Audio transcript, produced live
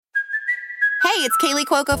Hey, it's Kaylee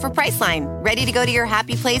Cuoco for Priceline. Ready to go to your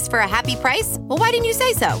happy place for a happy price? Well, why didn't you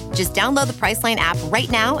say so? Just download the Priceline app right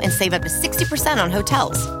now and save up to 60% on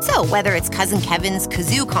hotels. So whether it's Cousin Kevin's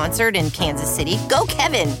Kazoo Concert in Kansas City, go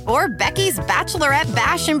Kevin, or Becky's Bachelorette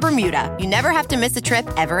Bash in Bermuda, you never have to miss a trip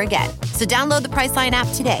ever again. So download the Priceline app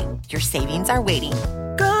today. Your savings are waiting.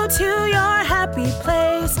 Go to your happy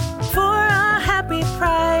place for a happy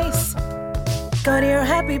price. Go to your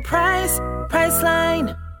happy price,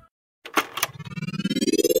 Priceline.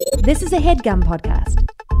 This is a HeadGum podcast.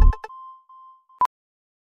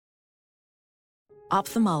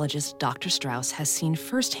 Ophthalmologist Dr. Strauss has seen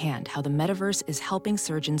firsthand how the metaverse is helping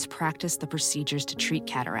surgeons practice the procedures to treat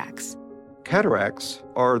cataracts. Cataracts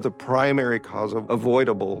are the primary cause of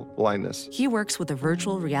avoidable blindness. He works with a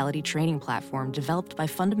virtual reality training platform developed by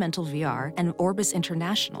Fundamental VR and Orbis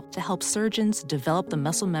International to help surgeons develop the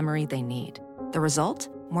muscle memory they need. The result?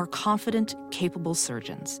 More confident, capable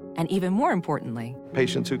surgeons. And even more importantly,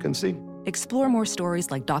 Patients who can see. explore more stories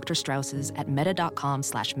like Dr. Strauss's at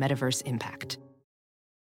meta.com/metaverseimpact.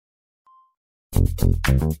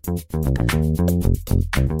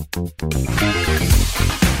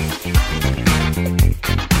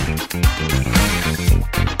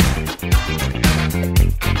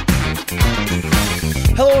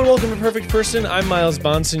 Hello and welcome to Perfect Person. I'm Miles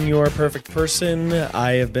Bonsignore, Perfect Person.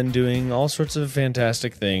 I have been doing all sorts of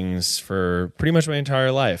fantastic things for pretty much my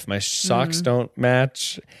entire life. My socks don't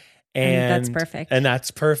match. And that's perfect. And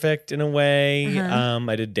that's perfect in a way.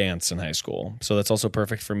 I did dance in high school, so that's also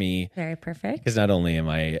perfect for me. Very perfect. Because not only am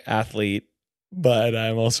I athlete, but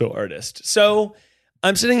I'm also artist. So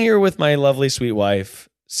I'm sitting here with my lovely, sweet wife,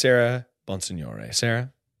 Sarah Bonsignore.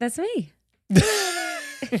 Sarah? That's me.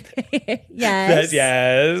 Yes.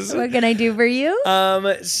 Yes. What can I do for you?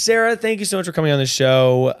 Sarah, thank you so much for coming on the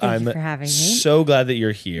show. Thank you for having me. So glad that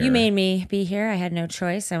you're here. You made me be here. I had no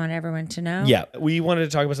choice. I want everyone to know. Yeah, we wanted to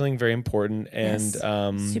talk about something very important and Yes.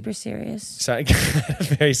 Super serious.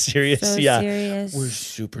 very serious. So yeah, serious. we're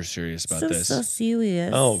super serious about So, this. so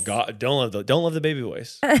serious. Oh God, don't love the baby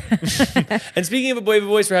voice. And speaking of a baby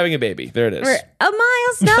voice, we're having a baby. There it is.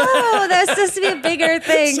 Miles, no, that's supposed to be a bigger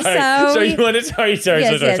thing. Sorry, you want to? Sorry.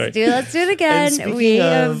 Yes, let's do it again.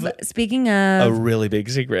 Speaking of a really big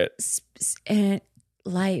secret.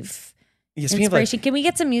 Life. Yeah, Inspiration. Can we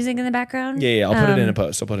get some music in the background? Yeah. I'll put it in a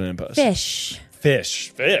post.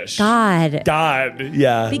 Fish. God.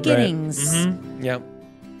 Yeah. Beginnings. Right. Mm-hmm. Yeah.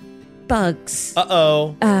 Bugs.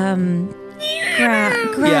 Uh-oh.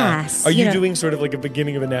 Grass. Yeah. Are you doing sort of like a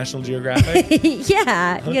beginning of a National Geographic?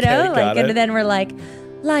 Yeah. Okay, and then we're like,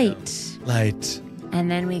 light.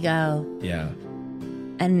 And then we go. Yeah.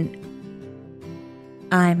 And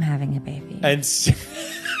I'm having a baby. And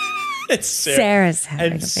Sarah's having a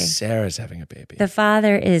baby. Sarah's having a baby. The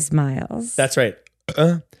father is Miles. That's right.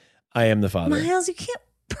 I am the father. Miles, you can't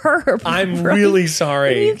burp. I'm really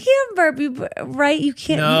sorry. You can't burp. You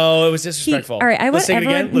can't. No, it was disrespectful. All right. I want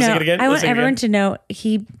everyone. I want Let's sing it everyone again. to know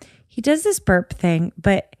he does this burp thing,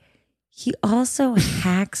 but he also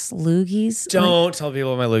hacks loogies. Don't tell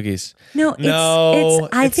people about my loogies. No.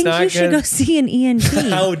 I think you should go see an ENT.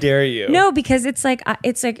 How dare you? No, because it's like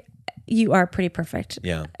you are pretty perfect.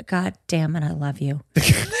 Yeah. God damn it, I love you.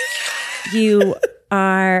 You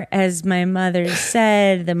are, as my mother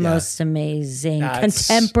said, the most amazing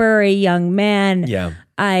contemporary young man. Yeah.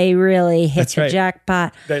 I really hit the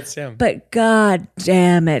jackpot. That's him. But God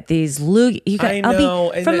damn it, these loogies.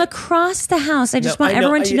 I'll be from across the house. I just want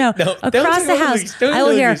everyone to know. Across the house, I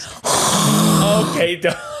will hear. Okay,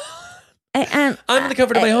 don't. I'm in the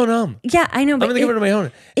comfort of my own home. Yeah, I know. I'm in the comfort of my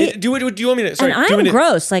own. Do you want me to? Sorry, and I'm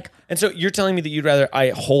gross. And so you're telling me that you'd rather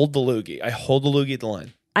I hold the loogie? I hold the loogie at the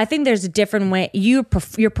line. I think there's a different way. You're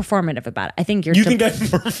performative about it. I think you're. You think I'm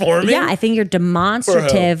performing? Yeah, I think you're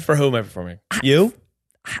demonstrative. For who am I performing? You?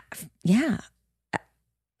 Yeah.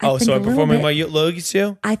 So I'm performing my loogies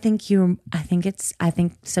too? I think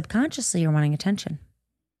subconsciously you're wanting attention.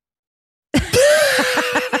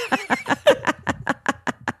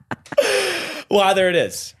 Well, there it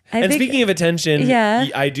is. Speaking of attention, yeah.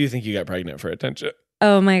 I do think you got pregnant for attention.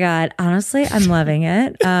 Oh my God. Honestly, I'm loving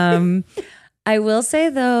it. I will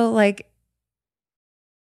say though,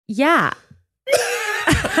 yeah.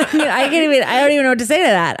 I don't even know what to say to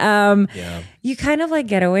that. Yeah. You kind of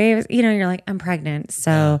get away with, you're like, I'm pregnant.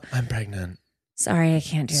 So I'm pregnant. Sorry, I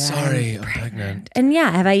can't do that. Sorry, I'm pregnant. And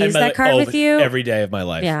yeah, have I used that card with you? Every day of my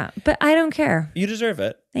life. Yeah, but I don't care. You deserve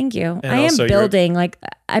it. Thank you. And I am also building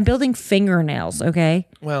I'm building fingernails, okay?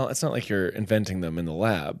 Well, it's not like you're inventing them in the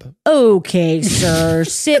lab. Okay, sir.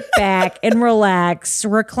 Sit back and relax,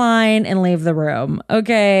 recline, and leave the room.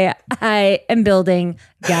 Okay, I am building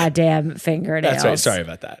goddamn fingernails. That's right. Sorry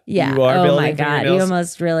about that. Yeah. You are oh building my God. fingernails. You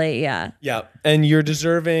almost really, yeah. Yeah. And you're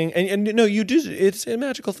deserving. And no, you do. It's a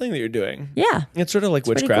magical thing that you're doing. Yeah. It's sort of like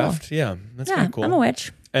witchcraft. Cool. Yeah. That's kind of cool. I'm a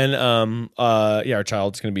witch. And our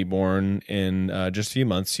child's going to be born in just a few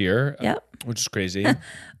months here. Yep. Which is crazy.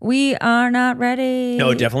 We are not ready.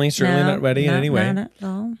 No, certainly not ready in any way. Not at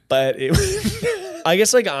all. But I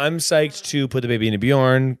guess like I'm psyched to put the baby in a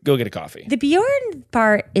Bjorn, go get a coffee. The Bjorn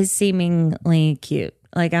part is seemingly cute.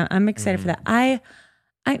 Like I'm excited for that. I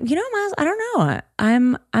Miles, I don't know.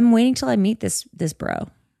 I'm waiting till I meet this bro.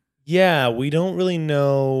 Yeah, we don't really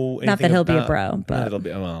know anything. Not that he'll be a bro, but it'll be.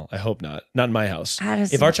 Well, I hope not. Not in my house.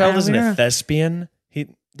 Just, if our child isn't a thespian,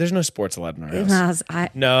 there's no sports allowed in our house.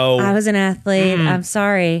 Miles, I was an athlete. I'm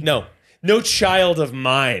sorry. No child of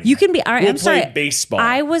mine. You can be. I'm sorry. Baseball.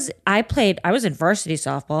 I was in varsity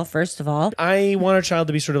softball. First of all, I want our child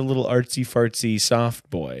to be sort of a little artsy fartsy soft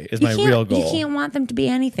boy. Is my real goal. You can't want them to be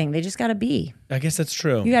anything. They just got to be. I guess that's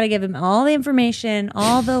true. You got to give them all the information,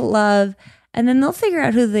 all the love. And then they'll figure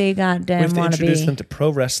out who they goddamn want to be. Introduce them to pro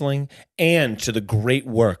wrestling and to the great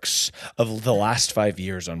works of the last 5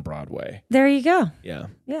 years on Broadway. There you go. Yeah.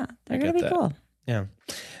 Yeah. They're going to be cool. Yeah.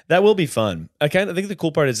 That will be fun. I think the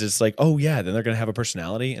cool part is it's like, oh yeah, then they're going to have a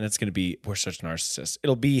personality and it's going to be, we're such narcissists.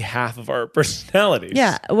 It'll be half of our personalities.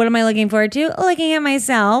 Yeah. What am I looking forward to? Looking at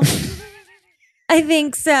myself. I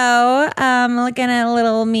think so. Looking at a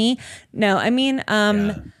little me. No, I mean,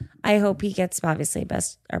 I hope he gets obviously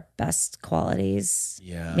our best qualities.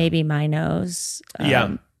 Yeah. Maybe my nose.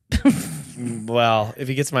 Yeah. Well, if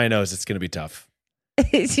he gets my nose, it's going to be tough. Well,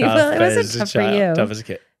 it wasn't tough for you. Tough as a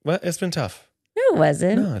kid. Well, it's been tough. No, it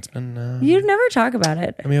wasn't. No, it's been. You never talk about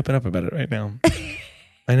it. Let me open up about it right now.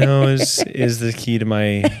 My nose is the key to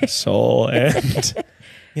my soul, and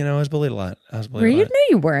I was bullied a lot. Were you? No,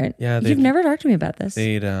 you weren't. Yeah, you've never talked to me about this.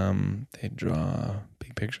 They'd draw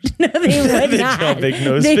big pictures. No, they would not. Draw big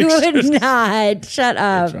nose they pictures. would not. Shut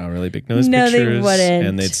up. They'd draw really big nose pictures. No, they wouldn't.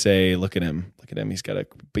 And they'd say, "Look at him. Look at him. He's got a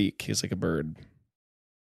beak. He's like a bird."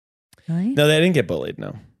 Really? No, they didn't get bullied.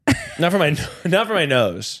 No, not for my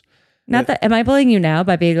nose. Not that. Am I bullying you now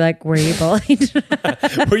by being like, "Were you bullied?"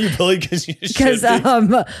 Were you bullied because you? Because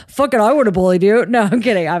fucking, I would have bullied you. No, I'm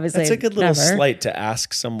kidding. Obviously, that's a good little slight to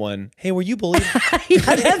ask someone. Hey, were you bullied?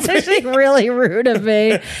 Yeah, that's actually really rude of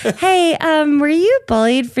me. Hey, were you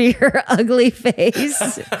bullied for your ugly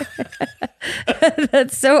face?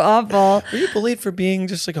 That's so awful. Were you bullied for being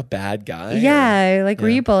just like a bad guy? Yeah, were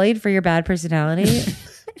you bullied for your bad personality?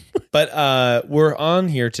 But we're on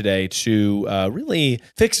here today to really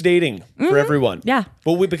fix dating for everyone. Yeah.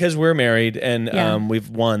 Well, because we're married and we've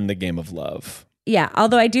won the game of love. Yeah.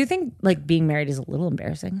 Although I do think being married is a little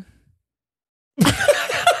embarrassing.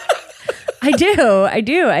 I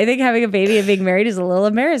do. I think having a baby and being married is a little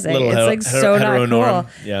embarrassing. It's so not cool.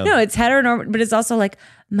 Yeah. No, it's heteronorm, but it's also like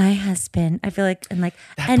my husband. I feel like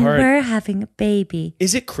we're having a baby.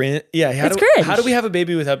 Is it cringe? Yeah. It's cringe. How do we have a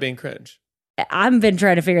baby without being cringe? I've been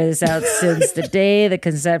trying to figure this out since the day the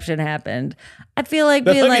conception happened. I feel like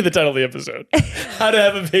That'll being be the title of the episode. How to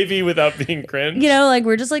have a baby without being cringe.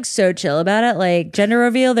 We're just so chill about it. Like gender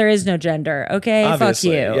reveal, there is no gender. Okay,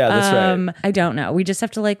 obviously. Fuck you. Yeah, that's right. I don't know. We just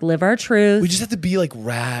have to live our truth. We just have to be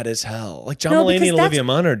rad as hell. Like John Mulaney and Olivia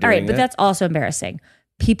Munn are doing. All right, but that's also embarrassing.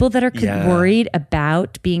 People that are worried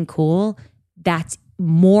about being cool, that's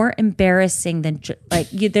more embarrassing than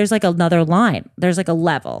there's another line. There's a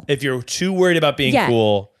level. If you're too worried about being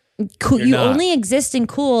cool, you only exist in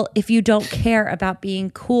cool if you don't care about being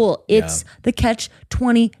cool. It's the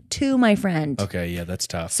catch-22, my friend. Okay, yeah, that's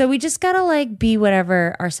tough. So we just gotta be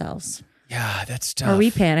whatever ourselves. Yeah, that's tough. Are we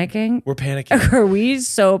panicking? We're panicking. Are we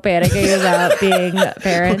so panicking about being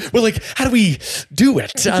parents? We're how do we do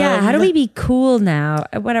it? Yeah, how do we be cool now?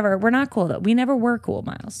 Whatever. We're not cool though. We never were cool,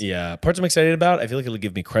 Miles. Yeah, parts I'm excited about. I feel like it'll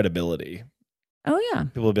give me credibility. Oh yeah.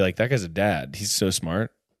 People will be like, that guy's a dad. He's so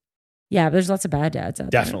smart. Yeah, but there's lots of bad dads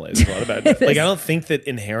out there. Definitely. There's a lot of bad dads. I don't think that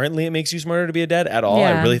inherently it makes you smarter to be a dad at all.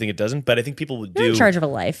 Yeah. I really think it doesn't. But I think people would do. You're in charge of a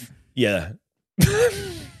life. Yeah.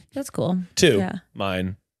 That's cool. 2. Yeah.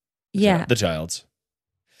 Mine. Yeah. The child's.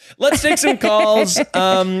 Let's take some calls.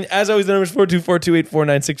 As always, the number is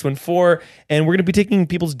 424-284-9614. And we're going to be taking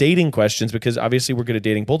people's dating questions because obviously we're good at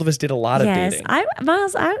dating. Both of us did a lot of dating.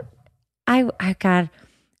 Miles, God.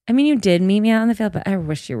 I mean, you did meet me out in the field, but I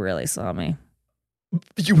wish you really saw me.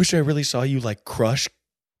 You wish I really saw you crush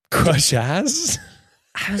ass?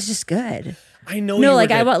 I was just good. I know. No, you like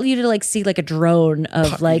were I good. want you to like see like a drone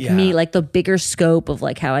of like yeah. me, like the bigger scope of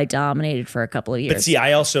like how I dominated for a couple of years. But see,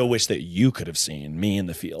 I also wish that you could have seen me in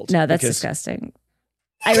the field. No, that's because- disgusting.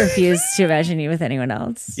 I refuse to imagine you with anyone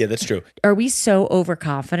else. Yeah, that's true. Are we so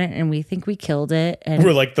overconfident and we think we killed it? And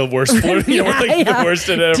We're like the worst. We're like the worst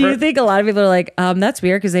at ever. Do you think a lot of people are like, that's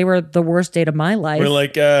weird because they were the worst date of my life? We're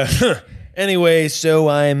like, anyway, so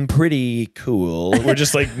I'm pretty cool. We're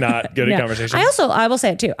just like not good at conversation. I will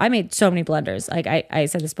say it too. I made so many blunders. Like I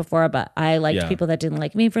said this before, but I liked people that didn't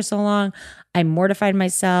like me for so long. I mortified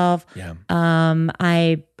myself. Yeah.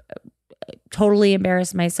 I totally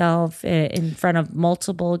embarrassed myself in front of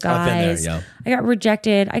multiple guys. I've been there, yeah. I got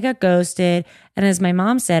rejected. I got ghosted. And as my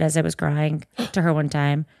mom said, as I was crying to her one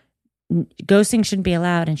time, ghosting shouldn't be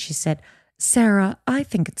allowed. And she said, Sarah, I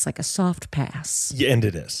think it's like a soft pass. Yeah, and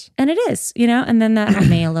it is. And it is, and then that helped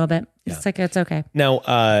me a little bit. It's like, it's okay. Now,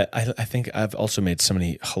 I think I've also made so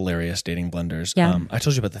many hilarious dating blunders. Yeah. I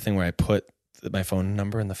told you about the thing where I put my phone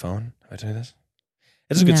number in the phone. Have I told you this?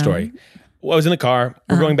 It's a good story. Well, I was in the car.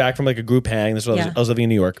 We're going back from like a group hang. This was I was living in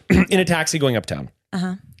New York in a taxi going uptown.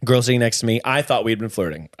 Girl sitting next to me. I thought we'd been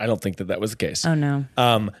flirting. I don't think that was the case. Oh no.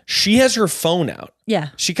 She has her phone out. Yeah.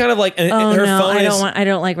 She kind of like her no, phone I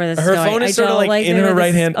don't like where this is her going. phone is I sort of don't like in her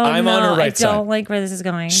right hand. I'm on her right I side. don't like where this is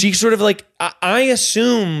going. She sort of like I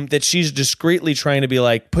assume that she's discreetly trying to be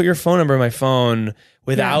like, put your phone number in my phone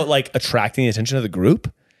without like attracting the attention of the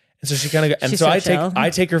group. And so she kind of and She's so so I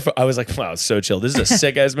chill. take her phone. I was like, wow, it's so chill. This is a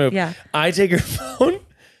sick ass move. Yeah. I take her phone,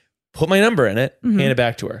 put my number in it, hand it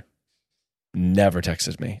back to her. Never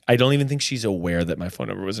texted me. I don't even think she's aware that my phone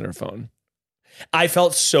number was in her phone. I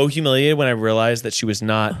felt so humiliated when I realized that she was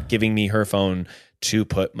not giving me her phone to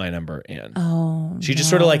put my number in. Oh, she just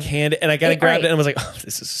sort of like handed, and I kind of grabbed right. it and was like, oh,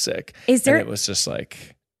 this is sick. Is there- And it was just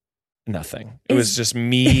like nothing. It was just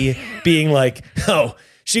me being like, oh,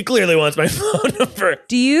 she clearly wants my phone number.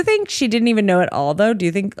 Do you think she didn't even know at all though? Do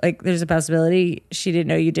you think like there's a possibility she didn't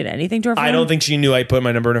know you did anything to her phone? I don't think she knew I put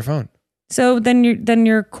my number in her phone. So then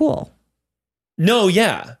you're cool. No,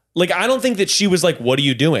 yeah. Like, I don't think that she was like, what are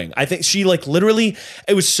you doing? I think she like literally,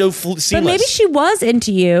 it was so seamless. But maybe she was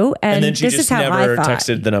into you, and then she this just is how never I thought.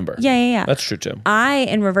 texted the number. Yeah. That's true too.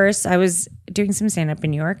 In reverse, I was doing some stand up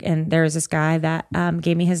in New York, and there was this guy that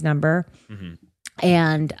gave me his number,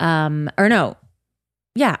 and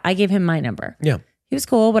I gave him my number. Yeah. He was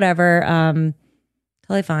cool, whatever,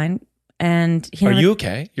 totally fine. And Are you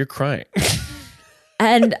okay? You're crying.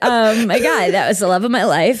 And my guy, that was the love of my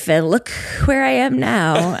life. And look where I am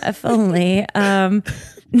now, if only. A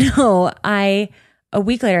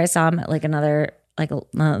week later I saw him at like another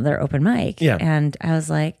open mic. Yeah. And I was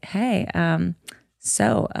like, hey, he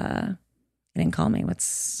didn't call me.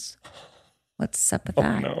 What's up with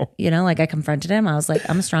that? No. Like I confronted him. I was like,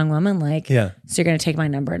 I'm a strong woman. Like, Yeah. so you're going to take my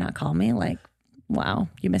number and not call me? Like, wow,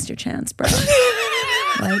 you missed your chance, bro.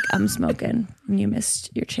 Like, I'm smoking and you missed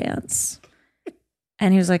your chance.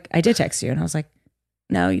 And he was like, I did text you. And I was like,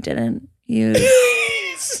 no, you didn't. You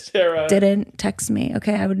Sarah. didn't text me.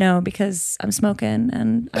 Okay, I would know because I'm smoking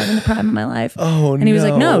and I'm in the prime of my life. Oh, and he was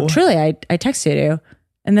like, no, truly, I texted you.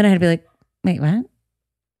 And then I had to be like, wait, what?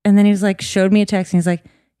 And then he was like, showed me a text. And he's like,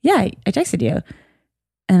 yeah, I texted you.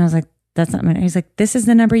 And I was like, that's not my number. He's like, this is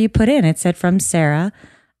the number you put in. It said from Sarah.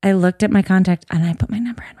 I looked at my contact and I put my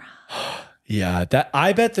number in wrong. Yeah,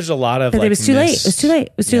 I bet there's a lot of But like it was too late. It was too late.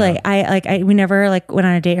 It was too Yeah. late. We never like went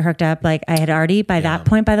on a date or hooked up. Like I had already by that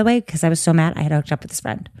point, by the way, because I was so mad, I had hooked up with his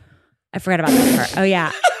friend. I forgot about that part. Oh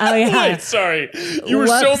yeah. Wait, sorry. You were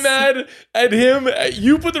so Whoops. mad at him.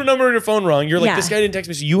 You put the number on your phone wrong. You're like, Yeah. this guy didn't text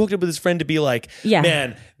me. So you hooked up with his friend to be like, Yeah.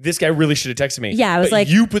 man, this guy really should have texted me. Yeah, I was But like-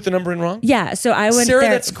 you put the number in wrong? Yeah. So I went Sarah, there.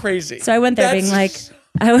 that's crazy. So I went there being like, That's-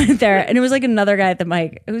 I went there and it was like another guy at the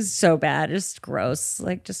mic. It was so bad. Just gross.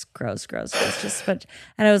 Like just gross. Just but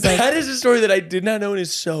and I was like, that is a story that I did not know and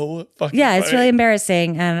is so fucking yeah, it's funny. really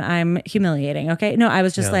embarrassing and I'm humiliating. Okay. No, I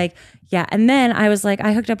was just like, yeah. And then I was like,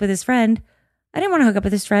 I hooked up with his friend. I didn't want to hook up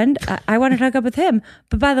with his friend. I wanted to hook up with him.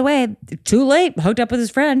 But by the way, too late, hooked up with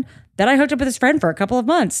his friend. Then I hooked up with his friend for a couple of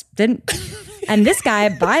months. Didn't. And this guy,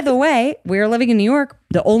 by the way, we were living in New York.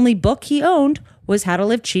 The only book he owned was How to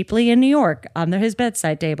Live Cheaply in New York on his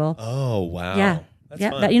bedside table. Oh, wow. Yeah. That's yeah.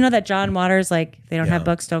 fun. That, that John Waters, like, they don't have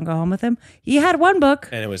books, don't go home with him. He had one book.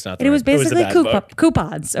 And it was not And it was the basically bad book.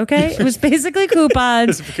 coupons, okay? It was basically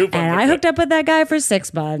coupons. It was a coupon and I book. hooked up with that guy for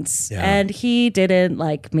 6 months. Yeah. And he didn't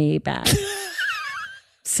like me back.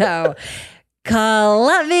 So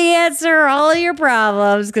let me answer all your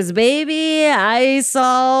problems because, baby, I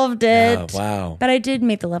solved it. Yeah, wow. But I did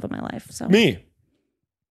meet the love of my life. So Me.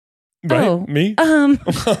 Right? Oh, Me?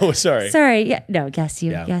 Oh, sorry. Sorry. Yeah. No, yes,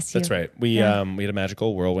 you. Yeah, Yes, you. that's right. We had a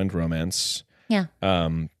magical whirlwind romance. Yeah.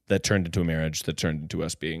 That turned into a marriage, that turned into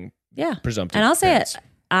us being presumptive. And I'll say parents. it.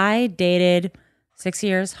 I dated 6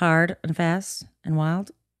 years, hard and fast and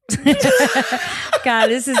wild.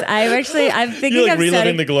 God, I'm thinking You're like I'm reliving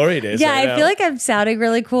sounding, the glory days. yeah, right I now. feel like I'm sounding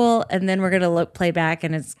really cool, and then we're gonna play back,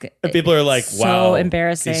 and And people are like, so wow,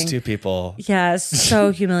 embarrassing. These two people. Yeah, it's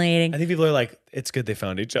so humiliating. I think people are like, it's good they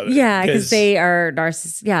found each other. Yeah, because they are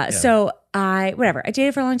narcissists. Yeah. So I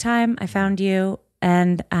dated for a long time. I found you,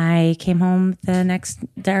 and I came home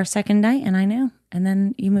our second night, and I knew. And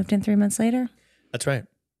then you moved in 3 months later. That's right.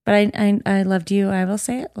 But I loved you. I will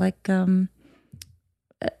say it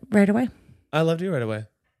right away. I loved you right away.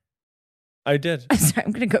 I did. I'm sorry.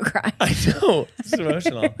 I'm gonna go cry. I know. It's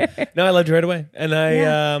emotional. No, I loved you right away. And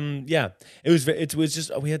it was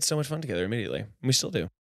just, we had so much fun together immediately. And we still do.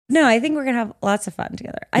 No, I think we're gonna have lots of fun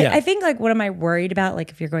together. Yeah. I think what am I worried about?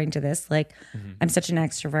 Like if you're going to this, I'm such an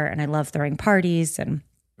extrovert and I love throwing parties and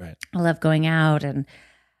Right. I love going out and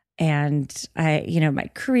I, my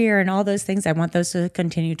career and all those things, I want those to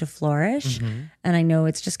continue to flourish. And I know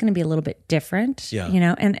it's just going to be a little bit different, and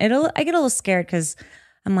I get a little scared because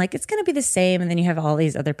I'm like, it's going to be the same. And then you have all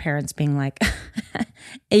these other parents being like,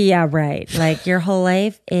 yeah, right. Like your whole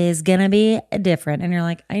life is going to be different. And you're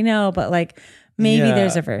like, I know, but maybe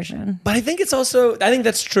there's a version. But I think I think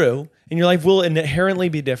that's true. And your life will inherently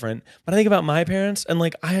be different. But I think about my parents and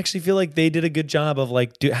I actually feel like they did a good job of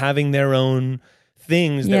having their own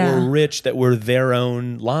things that were rich, that were their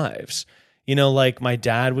own lives. My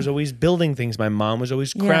dad was always building things. My mom was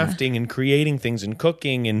always crafting and creating things and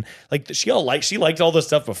cooking. And she liked all this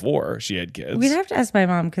stuff before she had kids. We'd have to ask my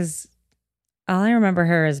mom because all I remember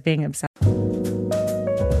her as being obsessed.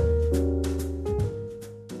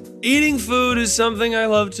 Eating food is something I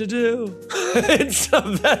love to do. It's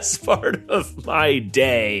the best part of my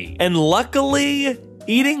day. And luckily,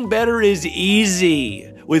 eating better is easy.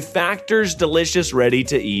 With Factor's delicious,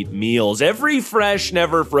 ready-to-eat meals. Every fresh,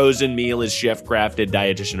 never frozen meal is chef-crafted,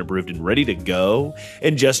 dietitian-approved, and ready to go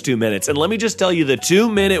in just 2 minutes. And let me just tell you, the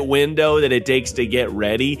 2-minute window that it takes to get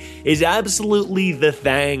ready is absolutely the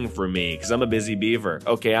thing for me, because I'm a busy beaver.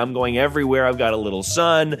 Okay, I'm going everywhere. I've got a little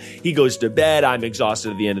son. He goes to bed. I'm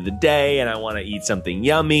exhausted at the end of the day, and I want to eat something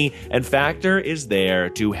yummy. And Factor is there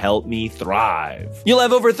to help me thrive. You'll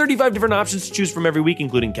have over 35 different options to choose from every week,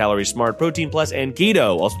 including Calorie Smart, Protein Plus, and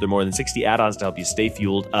Keto. Also, there are more than 60 add-ons to help you stay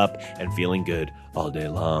fueled up and feeling good all day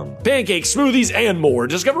long. Pancakes, smoothies, and more.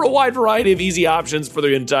 Discover a wide variety of easy options for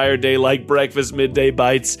the entire day, like breakfast, midday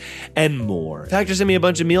bites, and more. Factor sent me a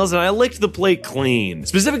bunch of meals, and I licked the plate clean.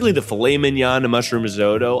 Specifically, the filet mignon and mushroom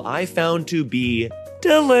risotto I found to be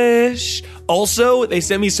delish. Also, they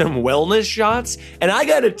sent me some wellness shots, and I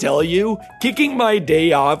gotta tell you, kicking my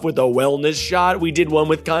day off with a wellness shot, we did one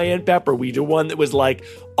with cayenne pepper. We did one that was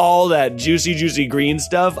all that juicy green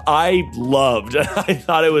stuff. I loved. I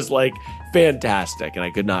thought it was fantastic, and I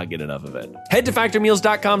could not get enough of it. Head to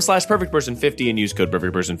factormeals.com/perfectperson50 and use code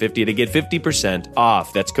perfectperson50 to get 50%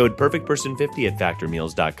 off. That's code perfectperson50 at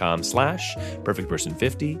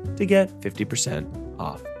factormeals.com/perfectperson50 to get 50%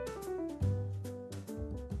 off.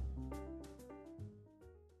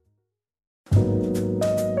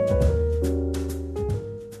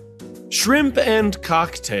 Shrimp and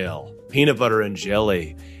cocktail, peanut butter and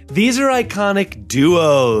jelly. These are iconic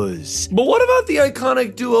duos. But what about the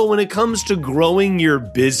iconic duo when it comes to growing your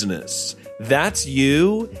business? That's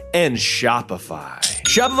you and Shopify.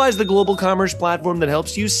 Shopify is the global commerce platform that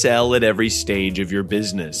helps you sell at every stage of your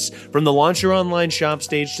business. From the launch your online shop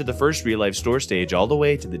stage to the first real life store stage, all the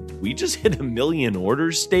way to the we just hit 1 million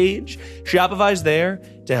orders stage, Shopify's there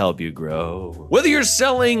to help you grow. Whether you're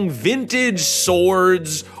selling vintage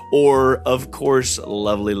swords or, of course,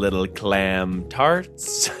 lovely little clam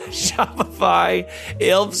tarts, Shopify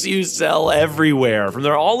helps you sell everywhere. From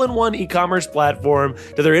their all-in-one e-commerce platform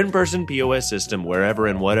to their in-person POS system, wherever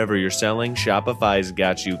and whatever you're selling, Shopify's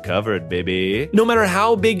got you covered, baby. No matter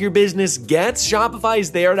how big your business gets,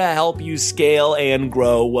 Shopify's there to help you scale and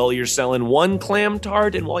grow while you're selling one clam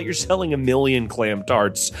tart and while you're selling 1 million clam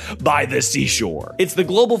tarts by the seashore. It's the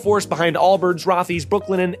global force behind Allbirds, Rothy's,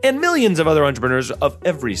 Brooklinen, and millions of other entrepreneurs of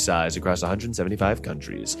every size across 175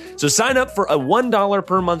 countries. So sign up for a $1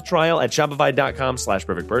 per month trial at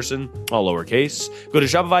shopify.com/perfectperson, all lowercase. Go to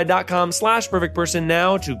shopify.com/perfectperson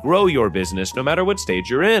now to grow your business no matter what stage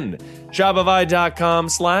you're in.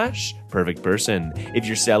 Shopify.com/perfectperson. If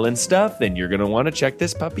you're selling stuff, then you're going to want to check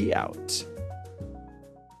this puppy out.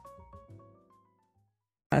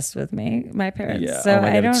 messed with me, my parents. Yeah. So Oh my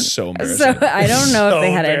God, I don't. it's so embarrassing. So I don't know So if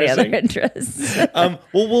they had any other embarrassing. interests.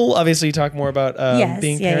 Well, we'll obviously talk more about Yes,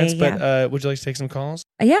 being yeah, parents, yeah, but would you like to take some calls?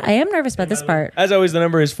 Yeah, I am nervous about this part. As always, the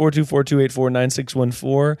number is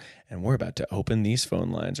 424-284-9614, and we're about to open these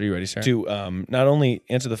phone lines. Are you ready, sir? To not only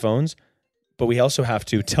answer the phones, but we also have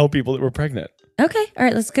to tell people that we're pregnant. Okay, all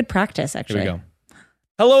right. That's good practice. Actually, Here we go.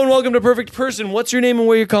 Hello and welcome to Perfect Person. What's your name and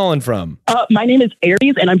where you're calling from? My name is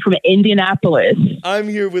Aries, and I'm from Indianapolis. I'm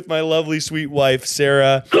here with my lovely, sweet wife,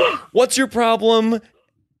 Sarah. What's your problem,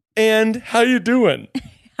 and how you doing?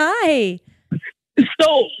 Hi.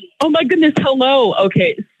 So, oh my goodness, hello.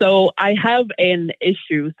 Okay, so I have an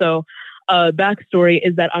issue. So, backstory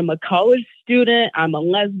is that I'm a college student, I'm a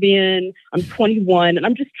lesbian, I'm 21, and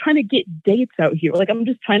I'm just trying to get dates out here. Like, I'm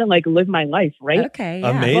just trying to live my life, right? Okay. Yeah.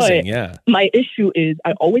 Amazing, But yeah. my issue is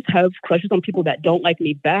I always have crushes on people that don't like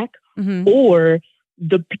me back, Mhm. or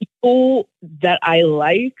the people that I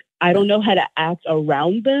like, I don't know how to act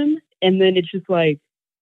around them. And then it's just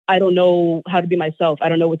I don't know how to be myself. I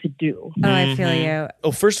don't know what to do. Oh, I feel you.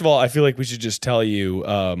 Oh, first of all, I feel like we should just tell you we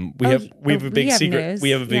have a big have secret. news. We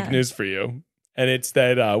have a big Yeah. news for you, and it's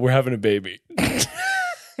that we're having a baby.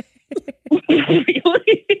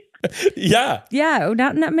 Really? Yeah. Yeah.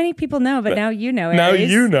 Not many people know, but now you know. Now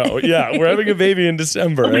Aries. you know. Yeah, we're having a baby in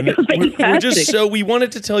December, Oh my and God, we're just fantastic. we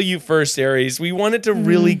wanted to tell you first, Aries. We wanted to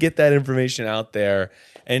really get that information out there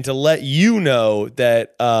and to let you know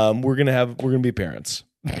that we're gonna be parents.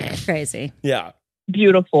 Crazy. Yeah.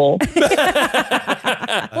 Beautiful.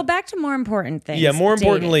 Well, back to more important things. Yeah. More Dating.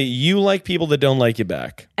 importantly, you like people that don't like you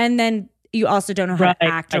back. and then you also don't know how to Right.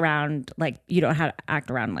 act around. You don't know how to act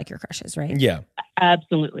around your crushes, right? Yeah.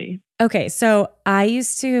 Absolutely. Okay, so I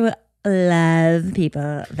used to love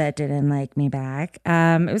people that didn't like me back.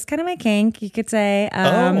 It was kind of my kink, you could say.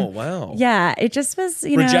 Oh wow. Yeah, it just was,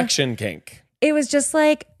 you know, Rejection kink. it was just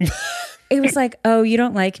like, it was like, oh, you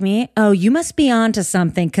don't like me? Oh, you must be onto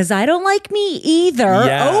something because I don't like me either.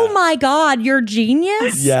 Yeah. Oh my God, you're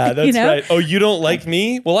genius. Yeah, that's You know? right. Oh, you don't like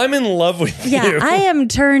me? Well, I'm in love with Yeah, you. I am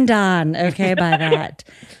turned on, okay, by that.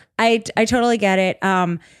 I totally get it.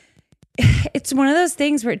 It's one of those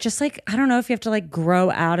things where it just I don't know if you have to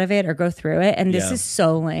grow out of it or go through it. And this Yeah. is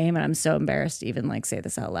so lame, and I'm so embarrassed to even say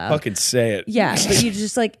this out loud. Fucking say it. Yeah, but you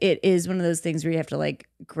just it is one of those things where you have to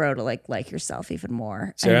grow to like yourself even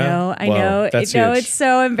more. Sarah? I Whoa, know. that's No, huge. it's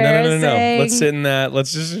so embarrassing. No. Let's sit in that.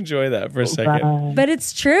 Let's just enjoy that for a second. Wow. But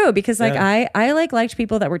it's true because Yeah. I liked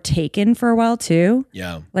people that were taken for a while too.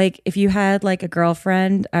 Yeah. If you had a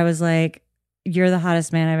girlfriend, I was like, you're the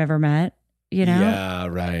hottest man I've ever met, you know? Yeah,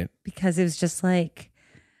 right. Because it was just I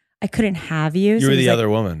couldn't have you. You So were it was the other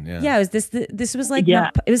woman. Yeah. Yeah, it was this was Yeah.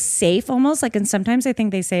 not, it was safe almost and sometimes I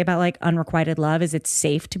think they say about unrequited love is it's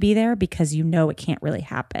safe to be there because it can't really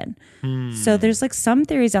happen. So there's some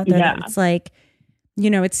theories out there Yeah. that it's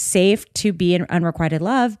it's safe to be in unrequited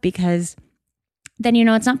love because then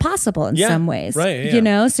it's not possible in Yeah, some ways. right,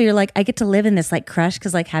 yeah. So you're I get to live in this crush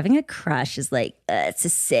because having a crush is it's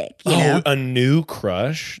just sick, you know? Oh, a new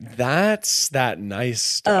crush. That's that nice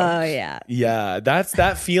stuff. Oh yeah. Yeah, that's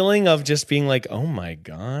that feeling of just being oh my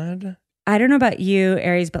God. I don't know about you,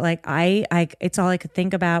 Aries, but I it's all I could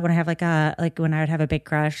think about when I have when I would have a big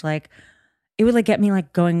crush, it would get me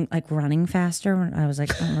going running faster when I was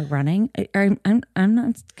I'm running. I'm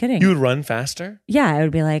not kidding. You would run faster? Yeah, it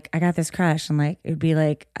would be I got this crush and it would be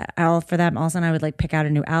all for them. All of a sudden I would pick out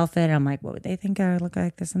a new outfit and I'm what would they think I would look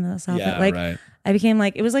like this in this outfit? Yeah, right. I became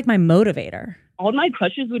it was my motivator. All my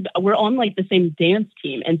crushes were on the same dance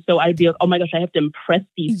team. And so I'd be oh my gosh, I have to impress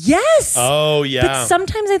these. Yes. Oh yeah. But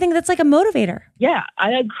sometimes I think that's a motivator. Yeah. I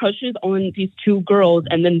had crushes on these two girls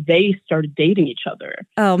and then they started dating each other.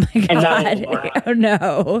 Oh my And that God. was- Oh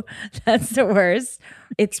no. That's the worst.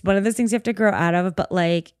 It's one of those things you have to grow out of, but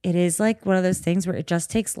it is one of those things where it just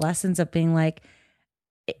takes lessons of being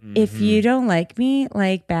if you don't like me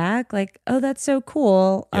back, oh, that's so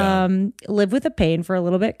cool. Yeah. Live with the pain for a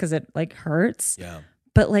little bit because it hurts. Yeah.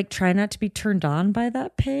 But try not to be turned on by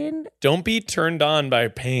that pain. Don't be turned on by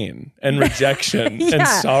pain and rejection and Yeah,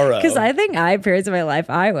 sorrow. Because I think periods of my life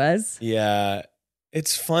I was. Yeah.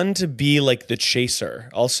 It's fun to be the chaser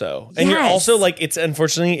also. And you're Yes. also it's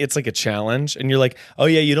unfortunately it's a challenge and you're oh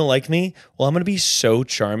yeah, you don't like me? Well, I'm going to be so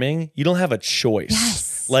charming. You don't have a choice. Yes.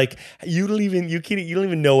 You don't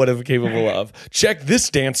even know what I'm capable of. Check this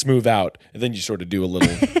dance move out. And then you sort of do a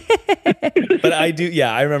little But I do,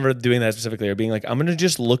 yeah, I remember doing that specifically or being I'm going to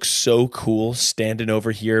just look so cool standing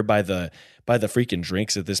over here by the by the freaking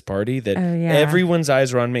drinks at this party that yeah. everyone's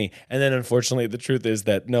eyes are on me. And then unfortunately, the truth is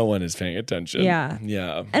that no one is paying attention. Yeah.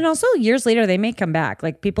 Yeah. And also years later, they may come back.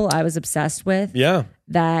 Like people I was obsessed with. Yeah.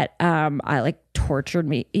 That I like tortured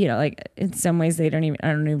me. You know, like in some ways I don't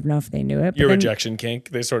even know if they knew it. Your rejection kink,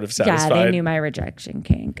 they sort of satisfied. Yeah, they knew my rejection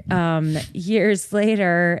kink. Years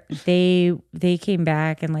later, they came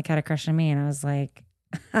back and like had a crush on me, and I was like,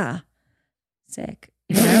 sick.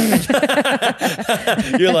 You know?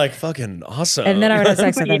 You're like, fucking awesome. And then I would have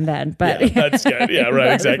sex with them then. But yeah, that's good. Yeah,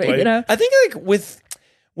 right, exactly. But, you know? I think like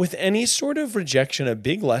with any sort of rejection, a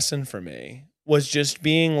big lesson for me was just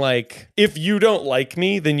being like, if you don't like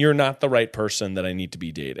me, then you're not the right person that I need to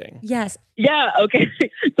be dating. Yes. Yeah. Okay.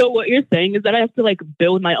 So what you're saying is that I have to like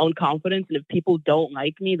build my own confidence. And if people don't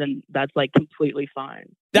like me, then that's like completely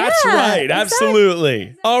fine. That's right. exactly.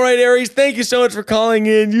 Absolutely. All right, Aries, thank you so much for calling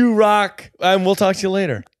in. You rock. And we'll talk to you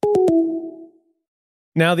later.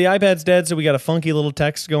 Now the iPad's dead, so we got a funky little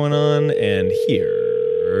text going on. And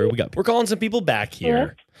here we go. We're calling some people back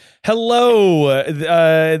here. Hello,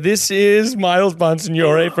 this is Miles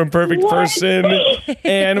Bonsignore from Perfect Person,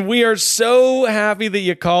 and we are so happy that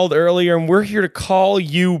you called earlier, and we're here to call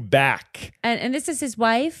you back. And this is his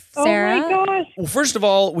wife, Sarah. Oh my gosh. Well, first of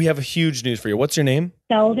all, we have huge news for you. What's your name?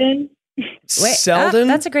 Selden. Selden?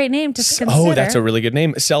 That's a great name to consider. Oh, that's a really good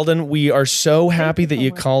name. Selden, we are so happy that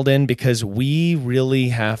you called in because we really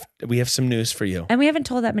have some news for you. And we haven't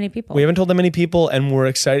told that many people. We haven't told that many people, and we're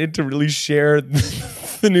excited to really share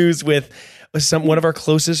the news with one of our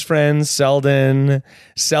closest friends, Selden.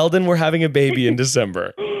 Selden, we're having a baby in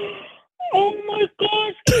December. Oh my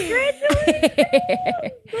gosh.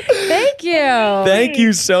 Congratulations. Thank you. Thank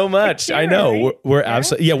you so much. I know. We're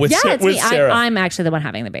absolutely, with it's me. Sarah. I'm actually the one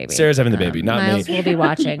having the baby. Sarah's having the baby, not Miles me. will be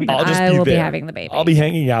watching, but I'll will be there. having the baby. I'll be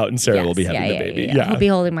hanging out, and Sarah Yes, will be having the baby. Yeah. He'll be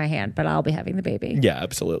holding my hand, but I'll be having the baby. Yeah,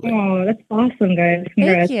 absolutely. Oh, that's awesome, guys.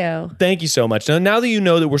 Congrats. Thank you. Thank you so much. Now that you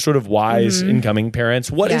know that we're sort of wise incoming parents,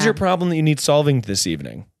 what is Yeah. your problem that you need solving this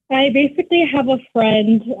evening? I basically have a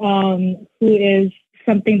friend who is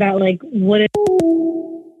something that like wouldn't.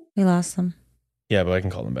 We lost them. Yeah, but I can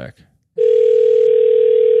call them back.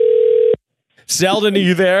 Selden, are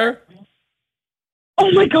you there?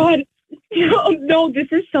 Oh my God. No, this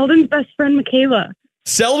is Selden's best friend, Michaela.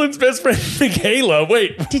 Selden's best friend, Michaela.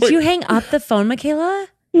 Wait. Did you hang up the phone, Michaela?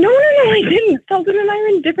 No, I didn't. Selden and I are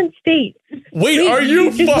in different states. Wait, are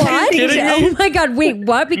you fucking kidding me? Oh my God! Wait,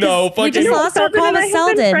 what? Because No, we just fucking- lost our Selden call and I with have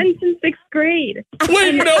been Selden. friends since 6th grade.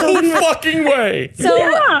 Wait, no fucking way. So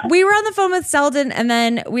Yeah. we were on the phone with Selden, and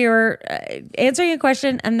then we were answering a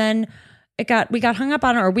question, and then we got hung up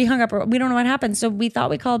on it, or we hung up, or we don't know what happened. So we thought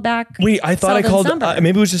we called back. Wait, I thought I Selden's called. number.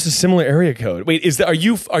 Maybe it was just a similar area code. Wait, are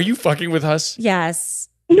you fucking with us? Yes.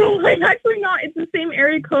 No, I'm actually not. It's the same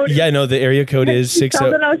area code. Yeah, no, the area code is 60.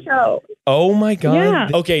 Selden Show. Oh my God. Yeah.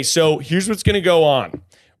 Okay, so here's what's going to go on.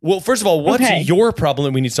 Well, first of all, what's Okay. your problem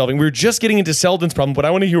that we need solving? We were just getting into Selden's problem, but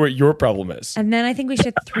I want to hear what your problem is. And then I think we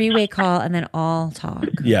should three-way call and then all talk.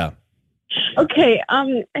 Yeah. Okay,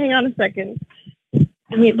 hang on a second.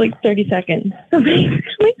 I need like 30 seconds. So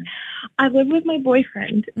basically, I live with my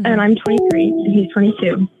boyfriend, and I'm 23, and he's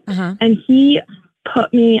 22. Uh-huh. And he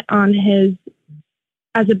put me on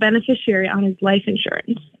as a beneficiary on his life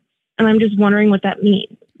insurance. And I'm just wondering what that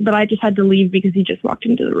means. But I just had to leave because he just walked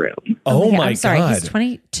into the room. Oh my I'm sorry. God. He's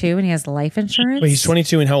 22 and he has life insurance. Wait, he's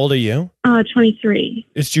 22 and how old are you? 23.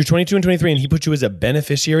 It's you're 22 and 23 and he put you as a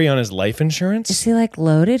beneficiary on his life insurance? Is he like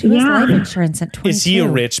loaded? Who has Yeah. life insurance at 22? Is he a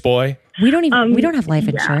rich boy? We don't even. We don't have life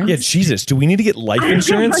insurance. Yeah, Jesus. Do we need to get life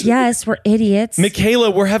insurance? Yes, we're idiots. Michaela,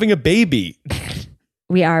 we're having a baby.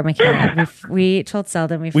 We are, Michaela. We told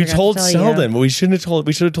Selden. We We forgot told to tell Selden, you. but we shouldn't have told.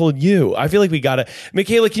 We should have told you. I feel like we gotta.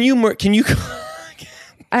 Michaela, can you?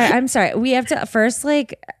 I'm sorry. We have to first,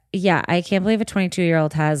 yeah, I can't believe a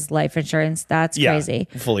 22-year-old has life insurance. That's crazy.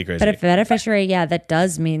 Fully crazy. But a beneficiary, yeah, that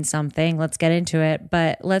does mean something. Let's get into it.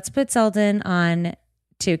 But let's put Selden on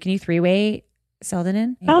two. Can you three-way Selden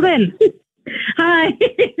in? Selden. Hi.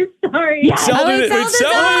 Sorry. Selden,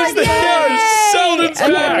 Selden's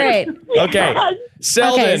back. Great. Okay.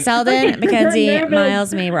 Selden. Okay, Selden, Mackenzie,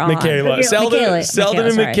 Miles, me, we're all Michaela. on. Selden and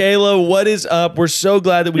sorry. Michaela, what is up? We're so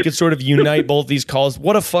glad that we could sort of unite both these calls.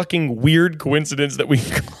 What a fucking weird coincidence that we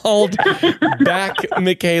called back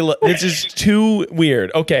Michaela. This is too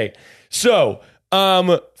weird. Okay. So,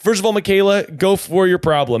 first of all, Michaela, go for your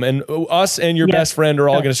problem. And us and your best friend are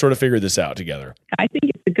all going to sort of figure this out together. I think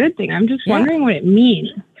it's a good thing. I'm just wondering what it means.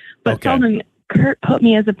 But Okay. Selden, Kurt put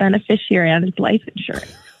me as a beneficiary on his life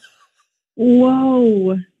insurance.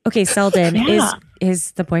 Whoa. Okay, Selden, Yeah.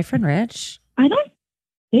 is the boyfriend rich? I don't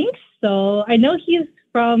think so. I know he's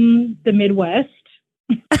from the Midwest.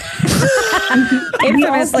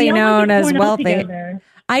 Infamously We all known went to as Cornell wealthy. together.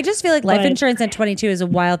 I just feel like life But- insurance at 22 is a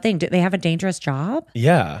wild thing. Do they have a dangerous job?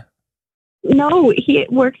 Yeah. No, he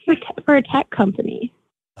works for a tech company.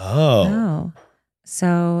 Oh.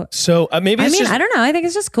 So maybe it's just, I don't know. I think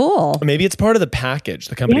it's just cool. maybe it's part of the package,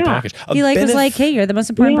 the company package. He was like, hey, you're the most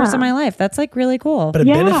important person in my life. That's like really cool. But a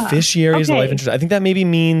beneficiary is a life insurance. I think that maybe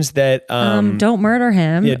means that don't murder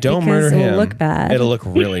him. Yeah, don't because murder him. It'll look bad. It'll look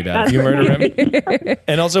really bad if you murder him.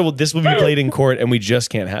 And also, this will be played in court, and we just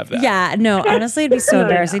can't have that. Yeah, no. Honestly, it'd be so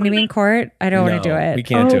embarrassing to be in court. I don't want to do it. We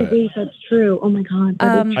can't do it. Wait, that's true. Oh my god.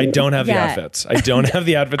 I don't have the outfits. I don't have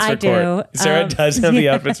the outfits for court. Sarah does have the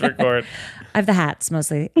outfits for court. I have the hats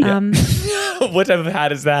mostly. What type of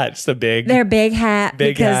hat is that? Just a big. They're big hat.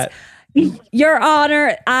 Big because, hat. Your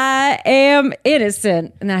Honor, I am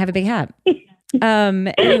innocent, and then I have a big hat.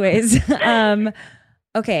 Anyways,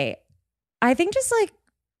 okay. I think just like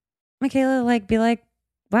Michaela, like be like,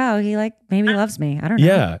 wow, he like maybe loves me. I don't know.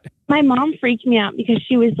 Yeah. My mom freaked me out because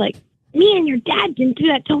she was like, me and your dad didn't do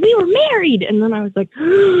that till we were married. And then I was like,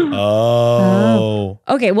 oh.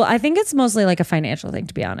 Okay, well, I think it's mostly like a financial thing,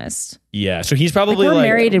 to be honest. Yeah. So he's probably we're like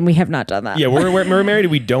married and we have not done that. Yeah, we're married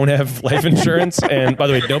and we don't have life insurance. And by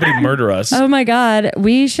the way, nobody murder us. Oh my God,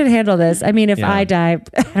 we should handle this. I mean, if I die,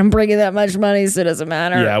 I'm bringing that much money, so it doesn't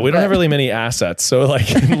matter. Yeah, we don't have really many assets, so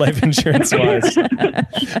like life insurance wise.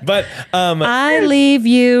 But I leave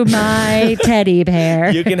you my teddy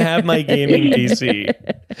bear. You can have my gaming PC.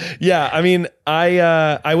 Yeah, I mean,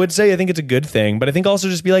 I would say I think it's a good thing, but I think also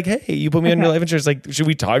just be like, hey, you put me on your life insurance. Like, should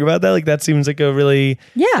we talk about that? Like, that seems like a really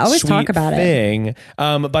always sweet talk about thing. It.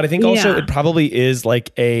 But I think also it probably is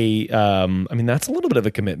like a. I mean, that's a little bit of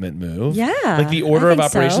a commitment move. Yeah, like the order of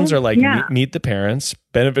operations are like meet the parents,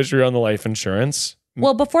 beneficiary on the life insurance.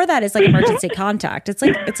 Well, before that is like emergency contact. It's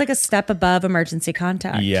like a step above emergency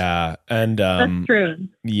contact. Yeah, and that's true.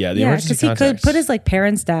 Yeah, the emergency because he could put his like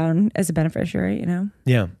parents down as a beneficiary, you know.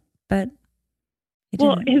 Yeah, but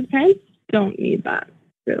his parents don't need that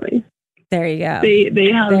really. There you go.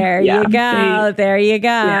 They have. There you go. There you go.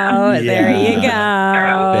 Yeah. There you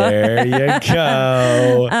go. There you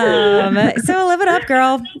go. So live it up,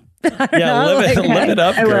 girl. Live it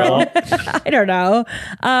up, girl. I don't know.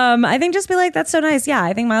 I think just be like, that's so nice. Yeah,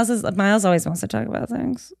 I think Miles always wants to talk about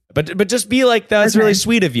things. But just be like, that's really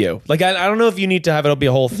sweet of you. Like, I don't know if you need to have it'll be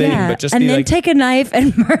a whole thing, but just and be then like, take a knife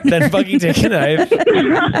and murder. Then fucking take a knife.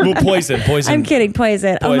 Well, poison. I'm kidding.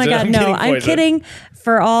 Poison. Oh my God, no. I'm kidding.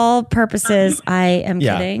 For all purposes, I am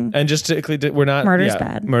kidding. And just to we're not. Murder's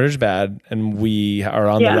bad. Murder's bad, and we are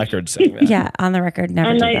on the record saying that. Yeah, on the record. Never.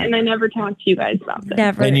 And I never talked to you guys about this.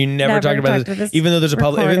 Never. And you never talked about this, even though there's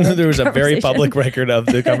even though there was a very public record of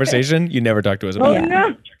the conversation. You never talked to us about it.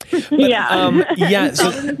 No. But,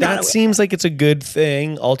 so that seems like it's a good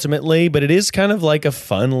thing ultimately, but it is kind of like a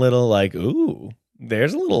fun little like, ooh,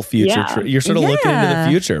 there's a little future. You're sort of looking into the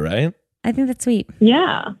future, right? I think that's sweet.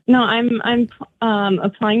 Yeah. No, I'm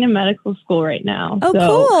applying to medical school right now. Oh, so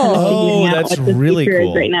cool. Oh, that's really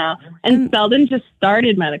cool. Right now. And Selden just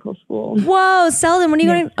started medical school. Whoa, Selden, when are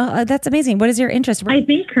you going? That's amazing. What is your interest? I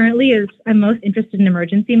think currently I'm most interested in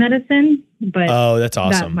emergency medicine, but that's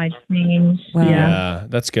awesome. That might change. Wow. Yeah,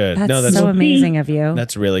 that's good. That's so amazing of you.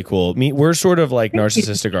 That's really cool. We're sort of like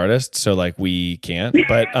narcissistic artists, so like we can't,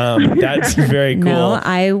 but that's very cool. No,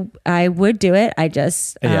 I would do it. I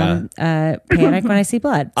just panic when I see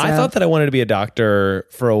blood. So. I thought that I wanted to be a doctor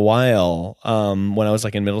for a while when I was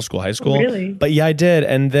like in middle school, high school. Really? But yeah, I did.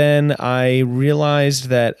 And then I realized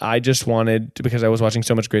that I just wanted to, because I was watching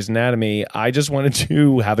so much Grey's Anatomy, I just wanted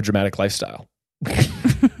to have a dramatic lifestyle.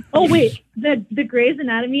 Oh wait, the Grey's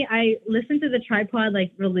Anatomy. I listen to the Tripod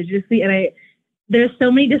like religiously, and there's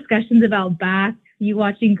so many discussions about baths. You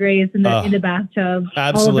watching Grey's in the bathtub.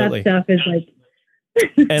 Absolutely, all of that stuff is like.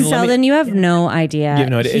 And Selden, you have no idea. You have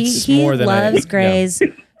no idea. It's he more than loves Grey's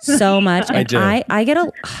so much. And I get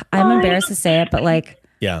I'm embarrassed to say it, but like,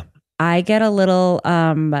 I get a little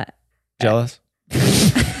jealous.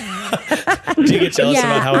 Do you get jealous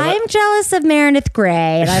about how I'm jealous of Meredith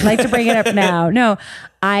Grey, and I'd like to bring it up now. No,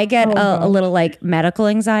 I get a little like medical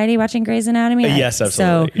anxiety watching Grey's Anatomy. Yes,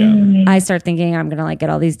 absolutely. So I start thinking I'm gonna like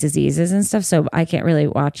get all these diseases and stuff. So I can't really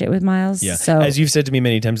watch it with Miles. Yeah. So as you've said to me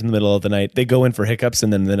many times in the middle of the night, they go in for hiccups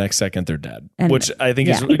and then the next second they're dead. Which I think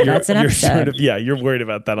is that's an episode. Sort of, you're worried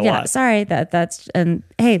about that a lot. Sorry, that's and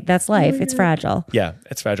hey, that's life. It's fragile. Yeah,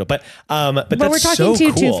 it's fragile. But we're talking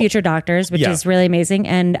to two future doctors, which is really amazing.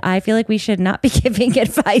 And I feel like we should not be giving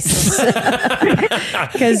advice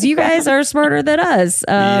because you guys are smarter than us.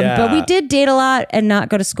 But we did date a lot and not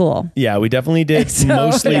go to school. Yeah, we definitely did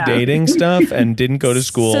mostly dating stuff and didn't go to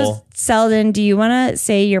school. So, Selden, do you want to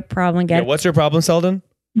say your problem again? Yeah, what's your problem, Selden?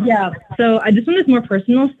 Yeah. So this one is more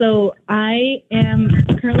personal. So I am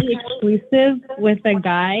currently exclusive with a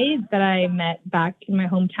guy that I met back in my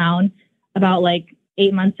hometown about like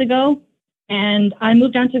 8 months ago. And I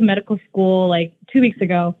moved down to medical school like 2 weeks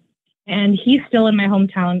ago. And he's still in my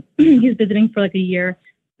hometown. He's visiting for like a year.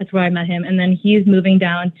 That's where I met him. And then he's moving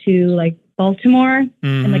down to like Baltimore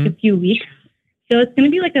in like a few weeks. So it's going to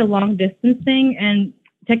be like a long distance thing. And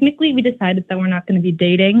technically we decided that we're not going to be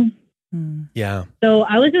dating. Yeah. So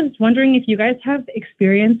I was just wondering if you guys have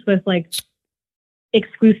experience with like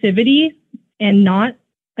exclusivity and not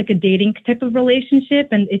like a dating type of relationship.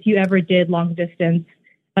 And if you ever did long distance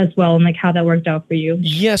as well, and like how that worked out for you.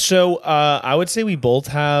 Yeah. So I would say we both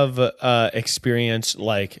have experience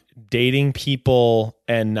like dating people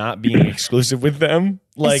and not being exclusive with them.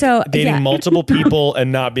 Like dating multiple people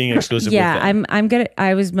and not being exclusive with them. I'm good.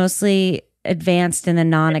 I was mostly advanced in the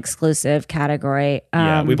non-exclusive category.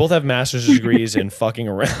 Yeah, we both have master's degrees in fucking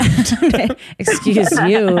around. Excuse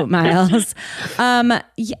you, Miles. Yeah,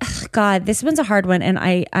 God, this one's a hard one, and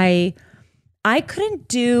I couldn't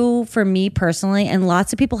do for me personally, and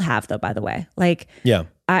lots of people have though. By the way, like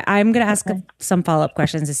I'm gonna ask some follow-up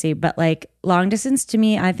questions to see, but like long distance to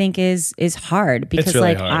me, I think is hard because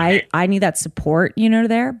really like hard. I need that support,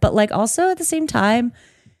 there. But like also at the same time,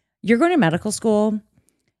 you're going to medical school.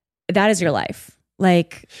 That is your life.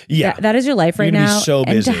 Like, that is your life right now. So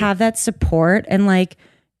busy. And to have that support and like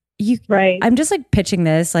I'm just like pitching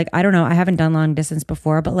this. Like, I don't know. I haven't done long distance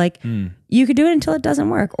before, but like you could do it until it doesn't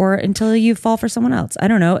work or until you fall for someone else. I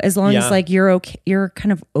don't know. As long as like you're okay, you're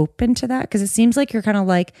kind of open to that. Cause it seems like you're kind of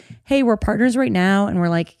like, hey, we're partners right now. And we're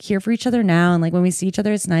like here for each other now. And like when we see each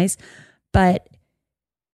other, it's nice. But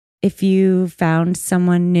if you found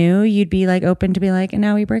someone new, you'd be like open to be like, and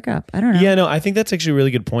now we break up. I don't know. Yeah, no, I think that's actually a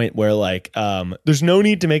really good point where like, there's no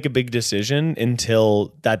need to make a big decision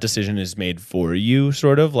until that decision is made for you,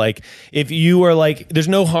 sort of like if you are like, there's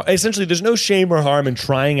no shame or harm in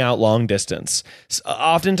trying out long distance.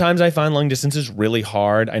 Oftentimes I find long distance is really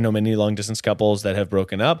hard. I know many long distance couples that have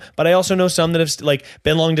broken up, but I also know some that have like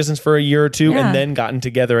been long distance for a year or two and then gotten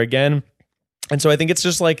together again. And so I think it's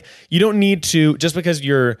just like, you don't need to, just because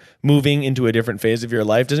you're moving into a different phase of your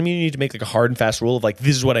life, doesn't mean you need to make like a hard and fast rule of like,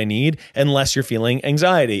 this is what I need, unless you're feeling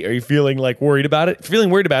anxiety or you're feeling like worried about it. If you're feeling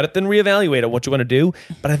worried about it, then reevaluate what you want to do.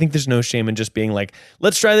 But I think there's no shame in just being like,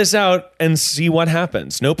 let's try this out and see what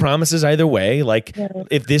happens. No promises either way. Like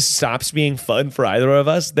if this stops being fun for either of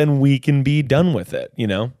us, then we can be done with it,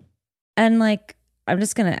 And like, I'm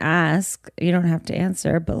just going to ask, you don't have to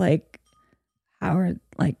answer, but like, are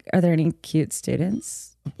there any cute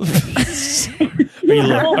students? Are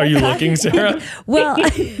you looking, Sarah? Well,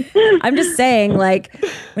 I'm just saying, like,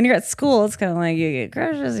 when you're at school, it's kind of like you get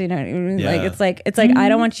crushes, Like it's like I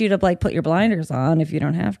don't want you to like put your blinders on if you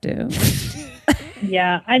don't have to.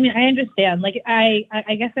 Yeah, I mean, I understand. Like, I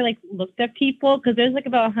guess I like looked at people because there's like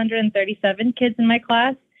about 137 kids in my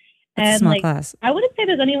class, That's a small like class. I wouldn't say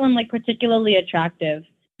there's anyone like particularly attractive.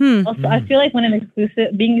 Also, I feel like when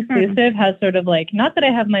being exclusive has sort of like, not that I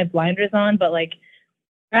have my blinders on, but like,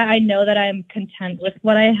 I know that I'm content with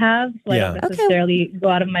what I have. So I don't necessarily go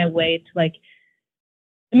out of my way to like,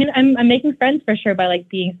 I mean, I'm making friends for sure by like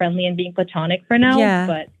being friendly and being platonic for now. Yeah.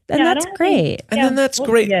 But that's great. Then that's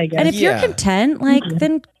great. And if you're content, like,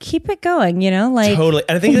 then keep it going, Like totally.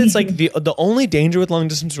 And I think that's like the only danger with long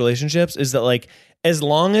distance relationships is that like, as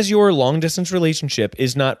long as your long distance relationship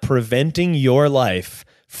is not preventing your life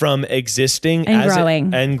from existing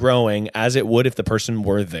and growing as it would if the person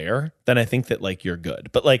were there, then I think that like you're good.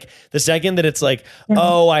 But like the second that it's like,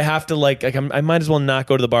 oh, I have to like I might as well not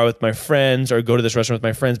go to the bar with my friends or go to this restaurant with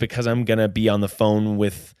my friends because I'm gonna be on the phone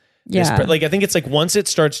with like I think it's like once it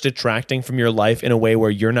starts detracting from your life in a way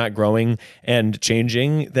where you're not growing and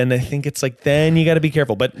changing, then I think it's like then you got to be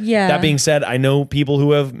careful. But that being said, I know people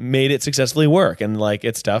who have made it successfully work and like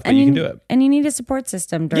it's tough, but you can do it. And you need a support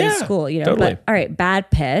system during school, Totally. But all right,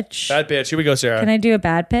 bad pitch. Here we go, Sarah. Can I do a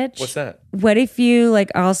bad pitch? What's that? What if you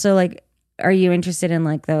like also like are you interested in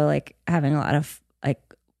like though like having a lot of like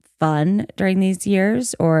fun during these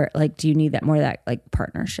years, or like do you need that more that like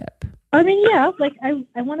partnership? I mean, yeah, like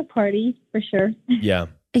I want to party for sure. Yeah.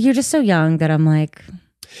 You're just so young that I'm like.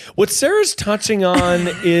 What Sarah's touching on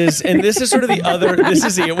is, and this is sort of the other,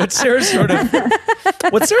 what Sarah's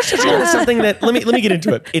touching on is something that, let me get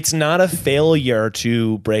into it. It's not a failure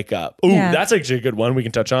to break up. Ooh, that's actually a good one we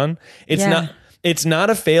can touch on. It's not, It's not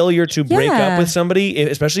a failure to break up with somebody,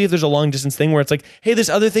 especially if there's a long distance thing where it's like, hey, this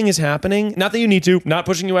other thing is happening. Not that you need to, not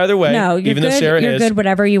pushing you either way. No, you're even good. Though Sarah you're is. good,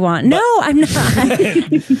 whatever you want. No, I'm not.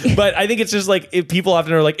 But I think it's just like, if people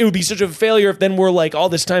often are like, it would be such a failure if then we're like, all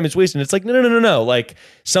this time is wasted. It's like, no. Like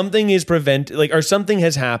something is or something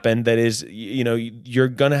has happened that is, you're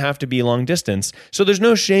going to have to be long distance. So there's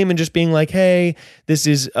no shame in just being like, hey, this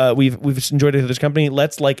is, we've enjoyed it with this company.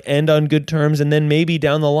 Let's like end on good terms. And then maybe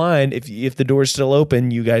down the line, if the door's still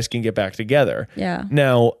open, you guys can get back together. Yeah.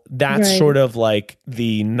 Now that's sort of like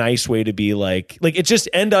the nice way to be like it's just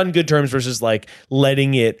end on good terms versus like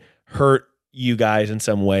letting it hurt you guys in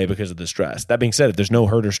some way because of the stress. That being said, if there's no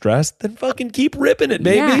hurt or stress, then fucking keep ripping it,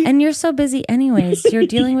 baby. Yeah, and you're so busy anyways. You're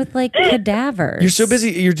dealing with like cadavers. You're so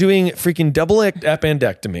busy. You're doing freaking double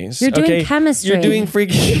appendectomies. You're doing chemistry. You're doing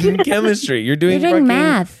freaking chemistry. You're doing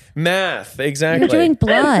math. Math, exactly. You're doing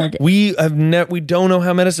blood. We don't know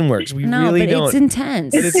how medicine works. We really don't. It's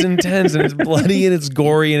intense. It's intense and it's bloody and it's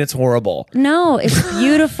gory and it's horrible. No, it's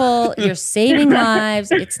beautiful. You're saving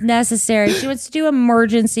lives. It's necessary. She wants to do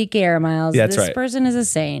emergency care, Miles. That's this right. person is a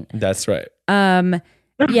saint. That's right.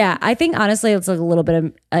 Yeah, I think honestly it's like a little bit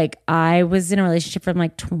of like I was in a relationship from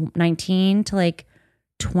like 19 to like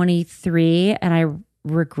 23 and I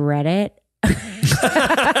regret it.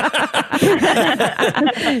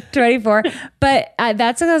 24, but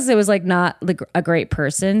that's because it was like not like a great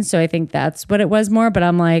person, so I think that's what it was more. But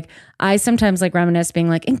I'm like, I sometimes like reminisce being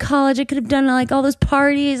like in college I could have done like all those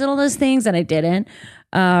parties and all those things and I didn't.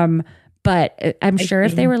 But I'm sure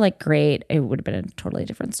if they were like great, it would have been a totally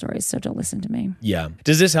different story. So don't listen to me. Yeah.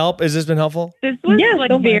 Does this help? Has this been helpful? This was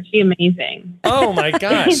like very amazing. Oh my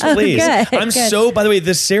gosh, please. Good. So, by the way,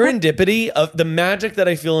 the serendipity of the magic that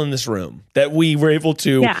I feel in this room, that we were able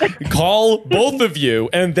to call both of you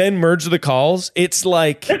and then merge the calls. It's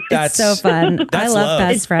like, that's so fun. I love love.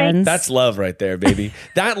 best friends. That's love right there, baby.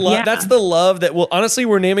 That love, that's the love that will, honestly,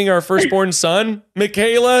 we're naming our firstborn son,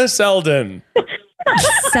 Michaela Selden.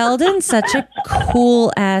 Selden, such a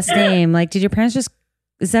cool ass name. Like, did your parents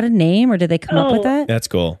is that a name or did they come up with that? That's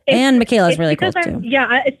cool. And Michaela's really cool too.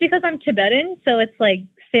 Yeah, it's because I'm Tibetan, so it's like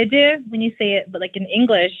Sede when you say it, but like in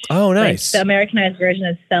English. Oh, nice. Like the Americanized version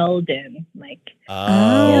is Selden. Like.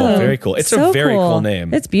 Oh, very cool. It's so a very cool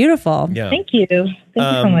name. It's beautiful. Yeah. Thank you. Thank you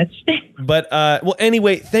so much. But well,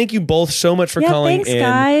 anyway, thank you both so much for calling thanks, in.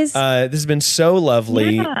 guys. This has been so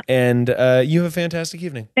lovely, Yeah. and you have a fantastic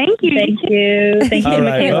evening. Thank you. Thank you. Thank you, All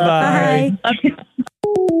right, Michaela. bye-bye.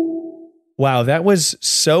 Wow, that was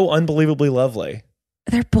so unbelievably lovely.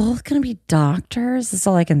 They're both going to be doctors. That's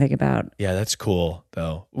all I can think about. Yeah, that's cool,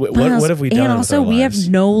 though. Miles, What have we done? And also, with our we lives?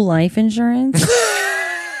 have no life insurance.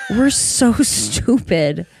 We're so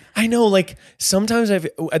stupid. I know, like, sometimes at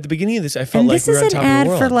the beginning of this, I felt And like this we were is on an top ad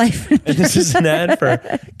of the for world. life And this is an ad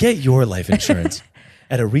for get your life insurance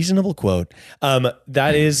at a reasonable quote.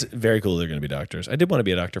 That is very cool. They're going to be doctors. I did want to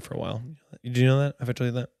be a doctor for a while. Did you know that? Have I told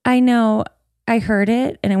you that? I know. I heard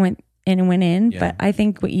it and it went in, Yeah. but I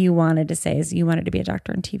think what you wanted to say is you wanted to be a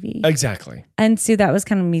doctor on TV. Exactly. And so that was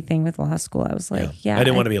kind of me thing with law school. I was like, I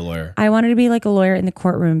didn't want to be a lawyer. I wanted to be like a lawyer in the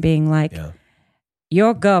courtroom being like,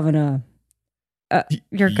 your governor.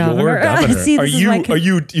 Your governor. Your governor. See, are this is you?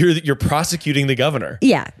 my- You're prosecuting the governor?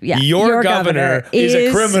 Yeah. Your governor is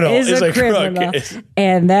a criminal. Is a criminal. crook.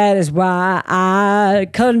 And that is why I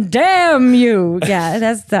condemn you. Yeah,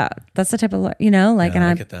 that's the type of, and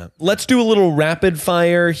I get that. Let's do a little rapid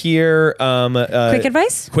fire here. quick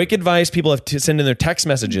advice. Quick advice. People have to send in their text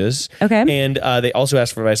messages. Okay. And they also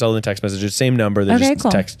ask for advice all in the text messages. Same number. They just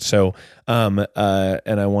cool. text. So, and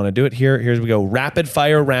I want to do it here. Here we go. Rapid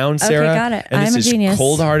fire round, Sarah. Okay, got it. And I'm this a is genius.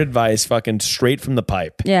 cold hard advice, fucking straight from the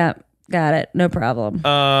pipe. Yeah, got it. No problem.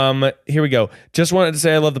 Here we go. Just wanted to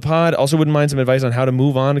say I love the pod. Also wouldn't mind some advice on how to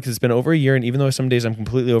move on because it's been over a year, and even though some days I'm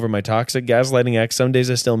completely over my toxic gaslighting ex, some days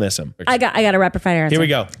I still miss him. I got a rapid fire answer. Here we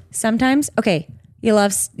go. Sometimes, okay, you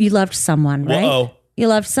loved someone, right? Uh-oh. You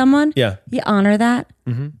loved someone. Yeah. You honor that.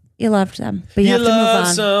 Mm-hmm. You loved them, but you have to move love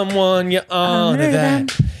on. someone, you honor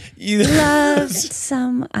that. You Loved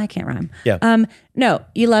some. I can't rhyme. Yeah. No,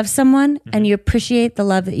 you love someone and you appreciate the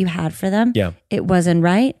love that you had for them. Yeah. It wasn't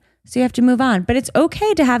right. So you have to move on. But it's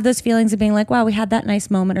okay to have those feelings of being like, wow, we had that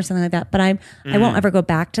nice moment or something like that. But I won't ever go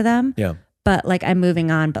back to them. Yeah. But like I'm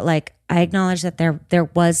moving on. But like I acknowledge that there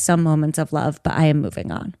was some moments of love, but I am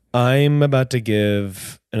moving on. I'm about to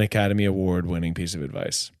give an Academy Award winning piece of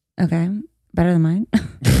advice. Okay. Better than mine.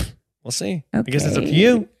 We'll see. Okay. I guess it's up to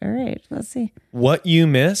you. All right. Let's see. What you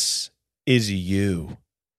miss is you.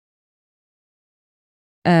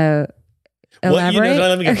 Elaborate.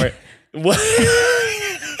 Let me go for it. What?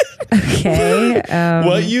 Okay.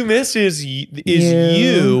 What you miss is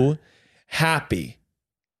you happy.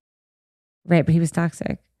 Right, but he was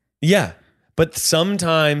toxic. Yeah. But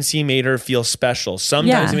sometimes he made her feel special.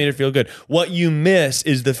 Sometimes he made her feel good. What you miss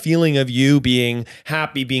is the feeling of you being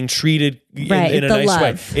happy, being treated in a nice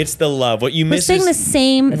way. It's the love. What you miss We're saying is the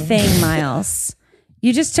same thing, Miles.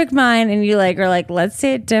 You just took mine and you are like, let's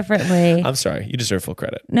say it differently. I'm sorry. You deserve full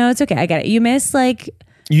credit. No, it's okay. I get it. You miss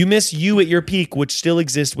you miss you at your peak, which still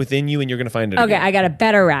exists within you, and you're going to find it again. I got a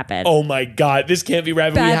better rapid. Oh my God. This can't be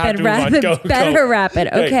rapid. We have to move on. Go. Rapid.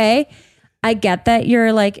 Okay. I get that you're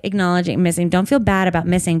acknowledging missing. Don't feel bad about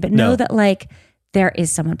missing, but know that there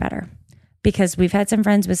is someone better. Because we've had some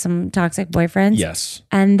friends with some toxic boyfriends. Yes.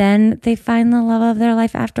 And then they find the love of their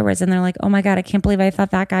life afterwards. And they're like, oh my God, I can't believe I thought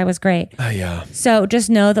that guy was great. Yeah. So just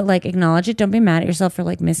know that acknowledge it. Don't be mad at yourself for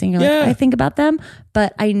missing. You're I think about them.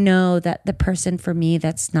 But I know that the person for me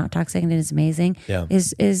that's not toxic and is amazing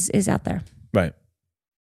is out there. Right.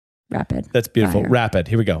 Rapid. That's beautiful. Fire. Rapid.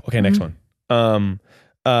 Here we go. Okay, next one.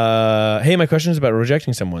 Hey, my question is about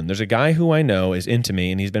rejecting someone. There's a guy who I know is into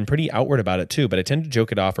me and he's been pretty outward about it too, but I tend to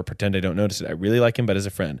joke it off or pretend I don't notice it. I really like him, but as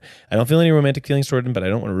a friend. I don't feel any romantic feelings toward him, but I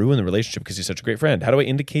don't want to ruin the relationship because he's such a great friend. How do I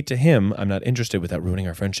indicate to him I'm not interested without ruining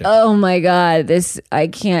our friendship? Oh my God. I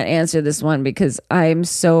can't answer this one because I'm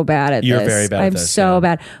so bad at this. You're very bad at this. I'm so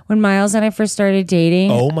bad. When Miles and I first started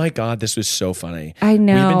dating. Oh my God, this was so funny. I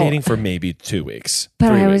know. We've been dating for maybe 2 weeks. But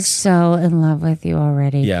 3 I weeks. was so in love with you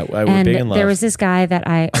already. Yeah, I was big in love. There was this guy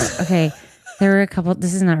that there were a couple,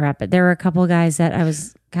 this is not rapid. There were a couple guys that I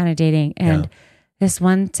was kind of dating. And this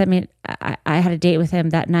one sent me, I had a date with him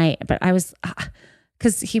that night, but I was,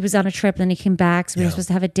 because he was on a trip and then he came back. So we were supposed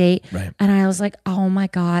to have a date. Right. And I was like, oh my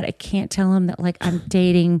God, I can't tell him that I'm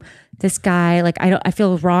dating this guy. I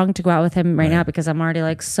feel wrong to go out with him right now because I'm already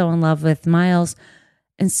so in love with Miles.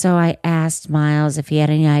 And so I asked Miles if he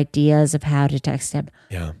had any ideas of how to text him.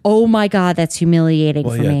 Yeah. Oh my God, that's humiliating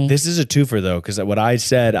for me. This is a twofer though, because what I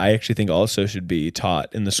said, I actually think also should be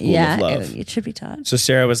taught in the school of love. It should be taught. So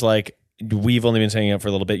Sarah was like, we've only been hanging out for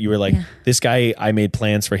a little bit. You were like, this guy, I made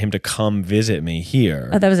plans for him to come visit me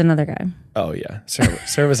here. Oh, that was another guy. Oh yeah.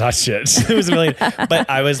 Sarah was hot shit. It was a million. But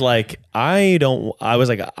I was like, I'm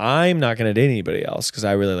not going to date anybody else because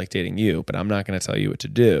I really like dating you, but I'm not going to tell you what to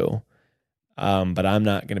do. But I'm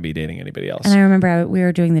not going to be dating anybody else. And I remember we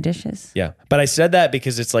were doing the dishes. Yeah. But I said that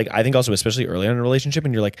because it's I think also, especially early on in a relationship,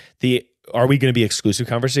 and you're like, are we going to be exclusive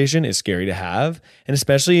conversation is scary to have. And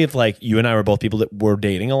especially if you and I were both people that were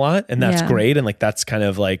dating a lot, and that's great. And that's kind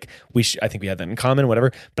of I think we had that in common,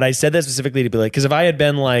 whatever. But I said that specifically to be because if I had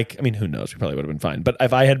been who knows, we probably would have been fine. But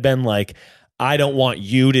if I had been I don't want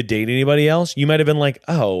you to date anybody else, you might have been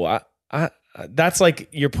that's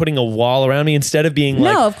you're putting a wall around me instead of being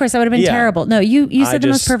no, of course that would have been terrible. No, you said the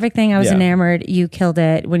most perfect thing. I was enamored. You killed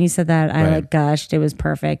it when you said that. I gushed. It was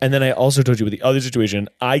perfect. And then I also told you with the other situation,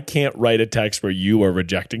 I can't write a text where you are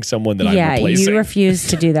rejecting someone that I'm replacing. Yeah, you refused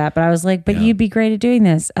to do that, but I was like, but you'd be great at doing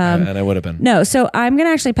this. And I would have been. No, so I'm gonna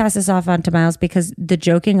actually pass this off on to Miles because the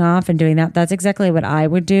joking off and doing that's exactly what I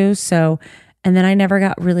would do. So, and then I never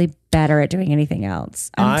got really better at doing anything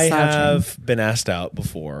else. I have been asked out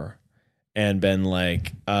before. And been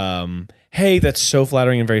hey, that's so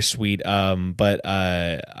flattering and very sweet. But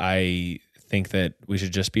I think that we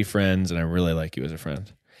should just be friends, and I really like you as a friend.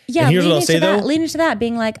 Yeah, and here's what I'll say though. Lean into that,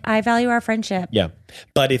 being I value our friendship. Yeah,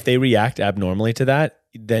 but if they react abnormally to that,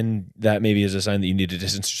 then that maybe is a sign that you need to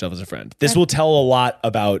distance yourself as a friend. This will tell a lot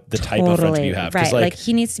about the type of friendship you have. Right,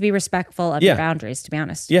 he needs to be respectful of your boundaries. To be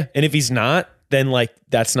honest. Yeah, and if he's not, then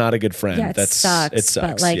that's not a good friend. Yeah, it sucks. It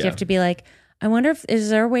sucks. But you have to be I wonder if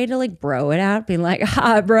is there a way to bro it out, being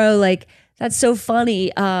bro, that's so funny.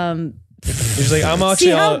 He's I'm actually see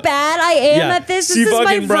how bad I am at this. This is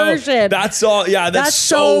my version. That's all. Yeah, that's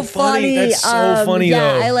so funny. That's so funny.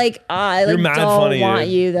 Yeah, though. I mad don't funny, want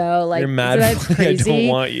you though. You're mad funny. I don't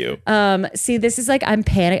want you. See, this is I'm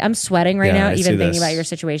panicking. I'm sweating right now, even thinking about your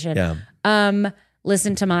situation. Yeah.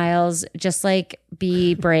 Listen to Miles, just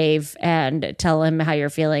be brave and tell him how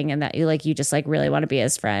you're feeling and that you just really want to be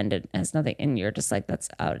his friend and has nothing, and you're just that's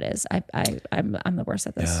how it is. I'm the worst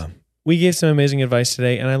at this. Yeah. We gave some amazing advice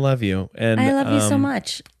today, and I love you. And I love you so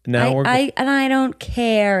much. Now I don't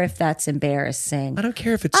care if that's embarrassing. I don't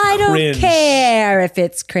care if it's cringe. I don't care if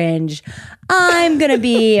it's cringe. I'm gonna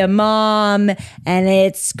be a mom, and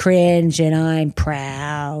it's cringe, and I'm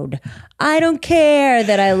proud. I don't care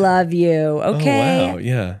that I love you. Okay. Oh wow,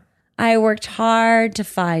 yeah. I worked hard to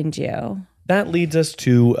find you. That leads us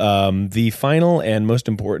to the final and most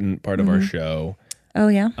important part of our show. Oh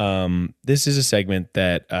yeah. This is a segment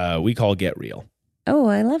that we call Get Real. Oh,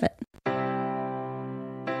 I love it.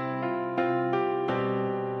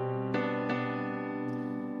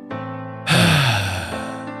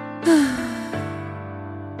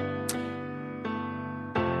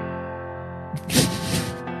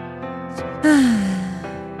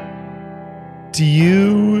 Do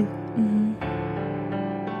you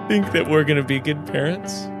think that we're going to be good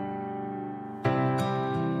parents?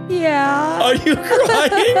 Yeah. Are you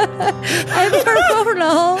crying? I'm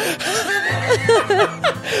hormonal.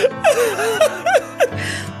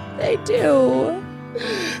 I do.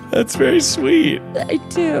 That's very sweet. I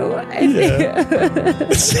do.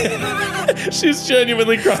 She's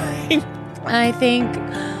genuinely crying. I think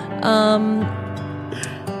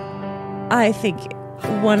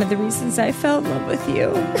one of the reasons I fell in love with you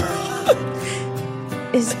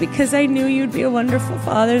is because I knew you'd be a wonderful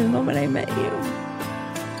father the moment I met you.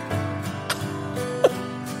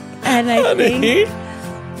 And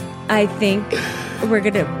I think we're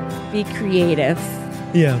going to be creative.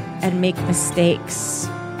 Yeah. And make mistakes.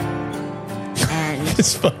 And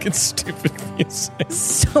this fucking stupid music.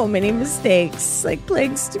 So many mistakes. Like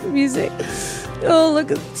playing stupid music. Oh,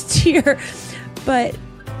 look at this tear. But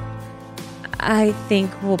I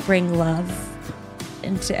think we'll bring love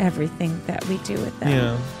into everything that we do with them.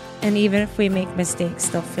 Yeah. And even if we make mistakes,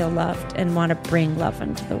 they'll feel loved and want to bring love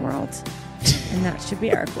into the world. And that should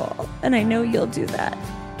be our goal. And I know you'll do that.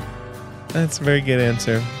 That's a very good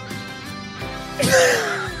answer.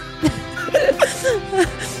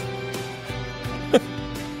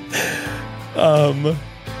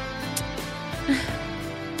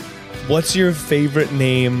 What's your favorite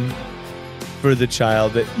name for the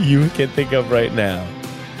child that you can think of right now?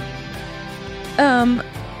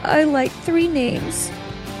 I like 3 names.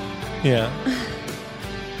 Yeah.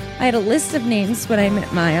 I had a list of names when I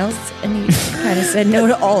met Miles, and he kind of said no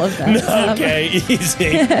to all of them. Okay,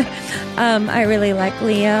 easy. I really like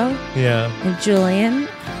Leo. Yeah. And Julian.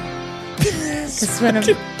 It's one of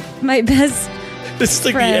my best This is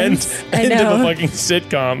like friends. the end of a fucking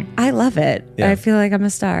sitcom. I love it. Yeah. I feel like I'm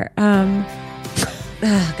a star.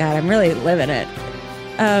 Oh, God, I'm really living it.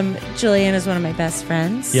 Julian is one of my best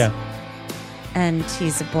friends. Yeah. And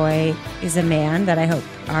he's a boy, he's a man that I hope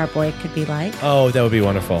our boy could be like. Oh, that would be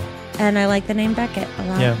wonderful. And I like the name Beckett a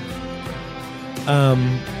lot. Yeah.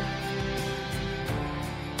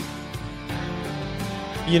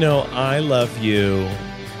 You know, I love you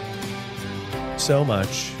so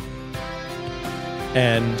much.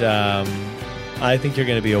 And I think you're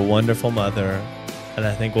going to be a wonderful mother. And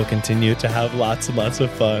I think we'll continue to have lots and lots of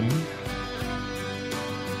fun.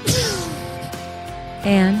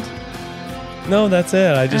 And? No, that's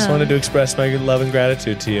it. I just wanted to express my love and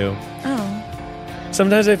gratitude to you. Oh.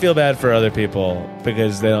 Sometimes I feel bad for other people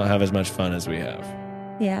because they don't have as much fun as we have.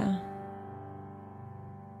 Yeah.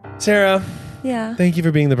 Sarah. Yeah. Thank you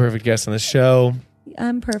for being the perfect guest on the show.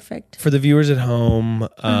 I'm perfect. For the viewers at home,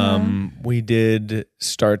 we did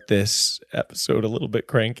start this episode a little bit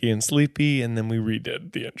cranky and sleepy, and then we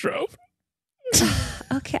redid the intro.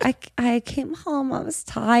 Okay, I came home. I was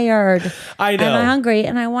tired. I know. And I'm hungry,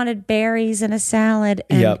 and I wanted berries and a salad.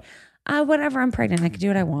 And Yep. Whatever, I'm pregnant. I can do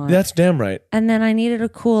what I want. That's damn right. And then I needed a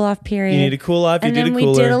cool off period. You need to cool off. You and did then a we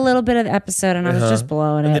cooler. did a little bit of the episode, and I was just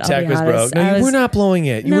blowing it. The tech I'll be was honest. broke. No, you were not blowing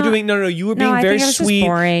it. You were doing You were being I very think I was just sweet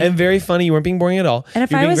boring. and very funny. You weren't being boring at all. And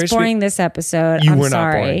if You were I being was very boring sweet. this episode, You I'm were not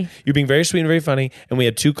sorry. boring. You're being very sweet and very funny. And we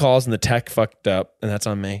had 2 calls, and the tech fucked up, and that's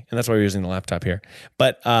on me. And that's why we're using the laptop here.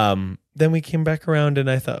 But then we came back around,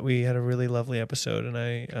 and I thought we had a really lovely episode. And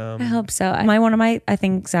I hope so. One of my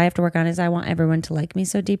things I have to work on is I want everyone to like me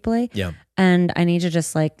so deeply. Yeah. And I need to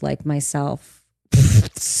just like myself.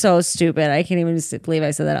 So stupid. I can't even believe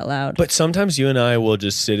I said that out loud. But sometimes you and I will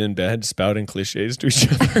just sit in bed spouting cliches to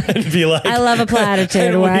each other and be like, I love a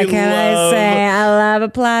platitude. What can I say? I love a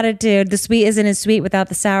platitude. The sweet isn't as sweet without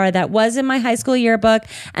the sour. That was in my high school yearbook.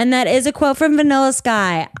 And that is a quote from Vanilla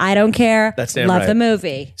Sky. I don't care. That's damn love right. the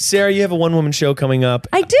movie. Sarah, you have a one-woman show coming up.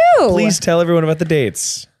 I do. Please tell everyone about the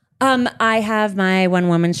dates. I have my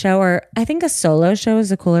one-woman show, or I think a solo show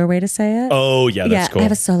is a cooler way to say it. Oh, yeah, that's cool. I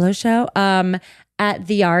have a solo show at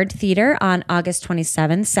the Yard Theater on August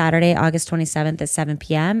 27th, Saturday, August 27th at 7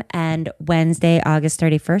 p.m. and Wednesday, August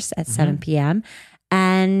 31st at 7 p.m.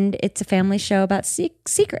 And it's a family show about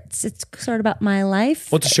secrets. It's sort of about my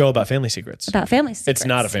life. What's a show about family secrets? About family secrets. It's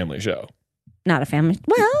not a family show. Not a family.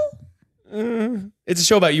 Well. It's a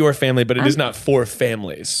show about your family, but it is not for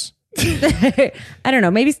families. I don't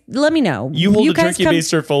know. Maybe let me know. You hold a turkey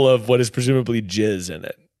baster full of what is presumably jizz in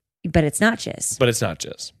it. But it's not jizz. But it's not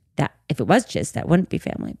jizz. That if it was jizz, that wouldn't be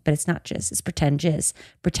family. But it's not jizz. It's pretend jizz.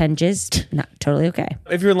 Pretend jizz, not totally okay.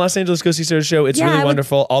 If you're in Los Angeles, go see Sarah's show. It's really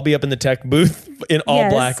wonderful. I'll be up in the tech booth in all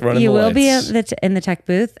black running the lights. You will be in the tech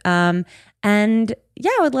booth. And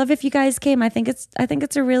yeah, I would love if you guys came. I think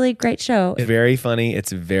it's a really great show. It's very funny.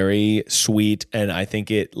 It's very sweet. And I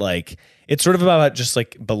think it it's sort of about just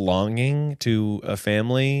like belonging to a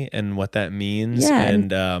family and what that means. Yeah.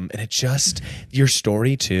 And it just, your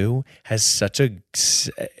story too has such a,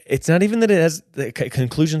 it's not even that it has, the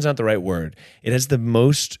conclusion's not the right word. It has the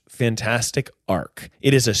most fantastic arc.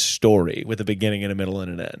 It is a story with a beginning and a middle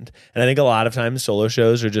and an end. And I think a lot of times solo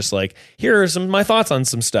shows are just like, here are some of my thoughts on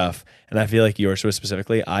some stuff. And I feel like your show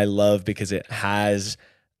specifically, I love because it has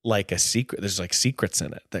like a secret. There's like secrets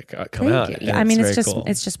in it that come out. Yeah, I mean, it's just cool.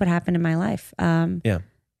 it's just what happened in my life. Yeah.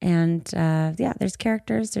 And there's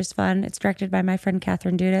characters. There's fun. It's directed by my friend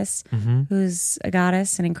Catherine Dudas, who's a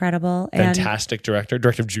goddess and incredible. Fantastic director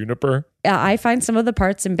of Juniper. I find some of the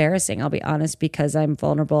parts embarrassing, I'll be honest, because I'm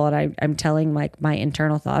vulnerable and I'm telling like my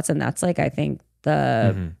internal thoughts. And that's like, I think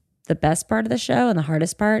the best part of the show, and the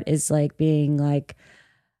hardest part is like being like,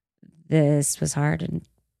 this was hard. And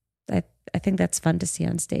I think that's fun to see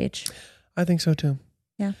on stage. I think so too.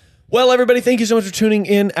 Yeah. Well, everybody, thank you so much for tuning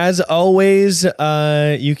in. As always,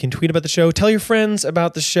 you can tweet about the show, tell your friends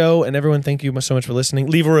about the show, and everyone, thank you so much for listening.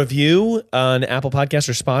 Leave a review on Apple Podcasts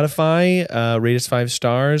or Spotify. Rate us 5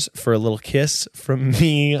 stars for a little kiss from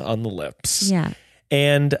me on the lips. Yeah.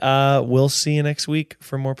 And we'll see you next week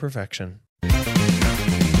for more perfection.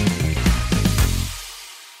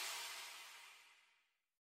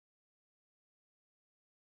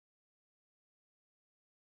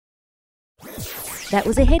 That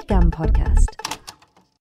was a HeadGum podcast.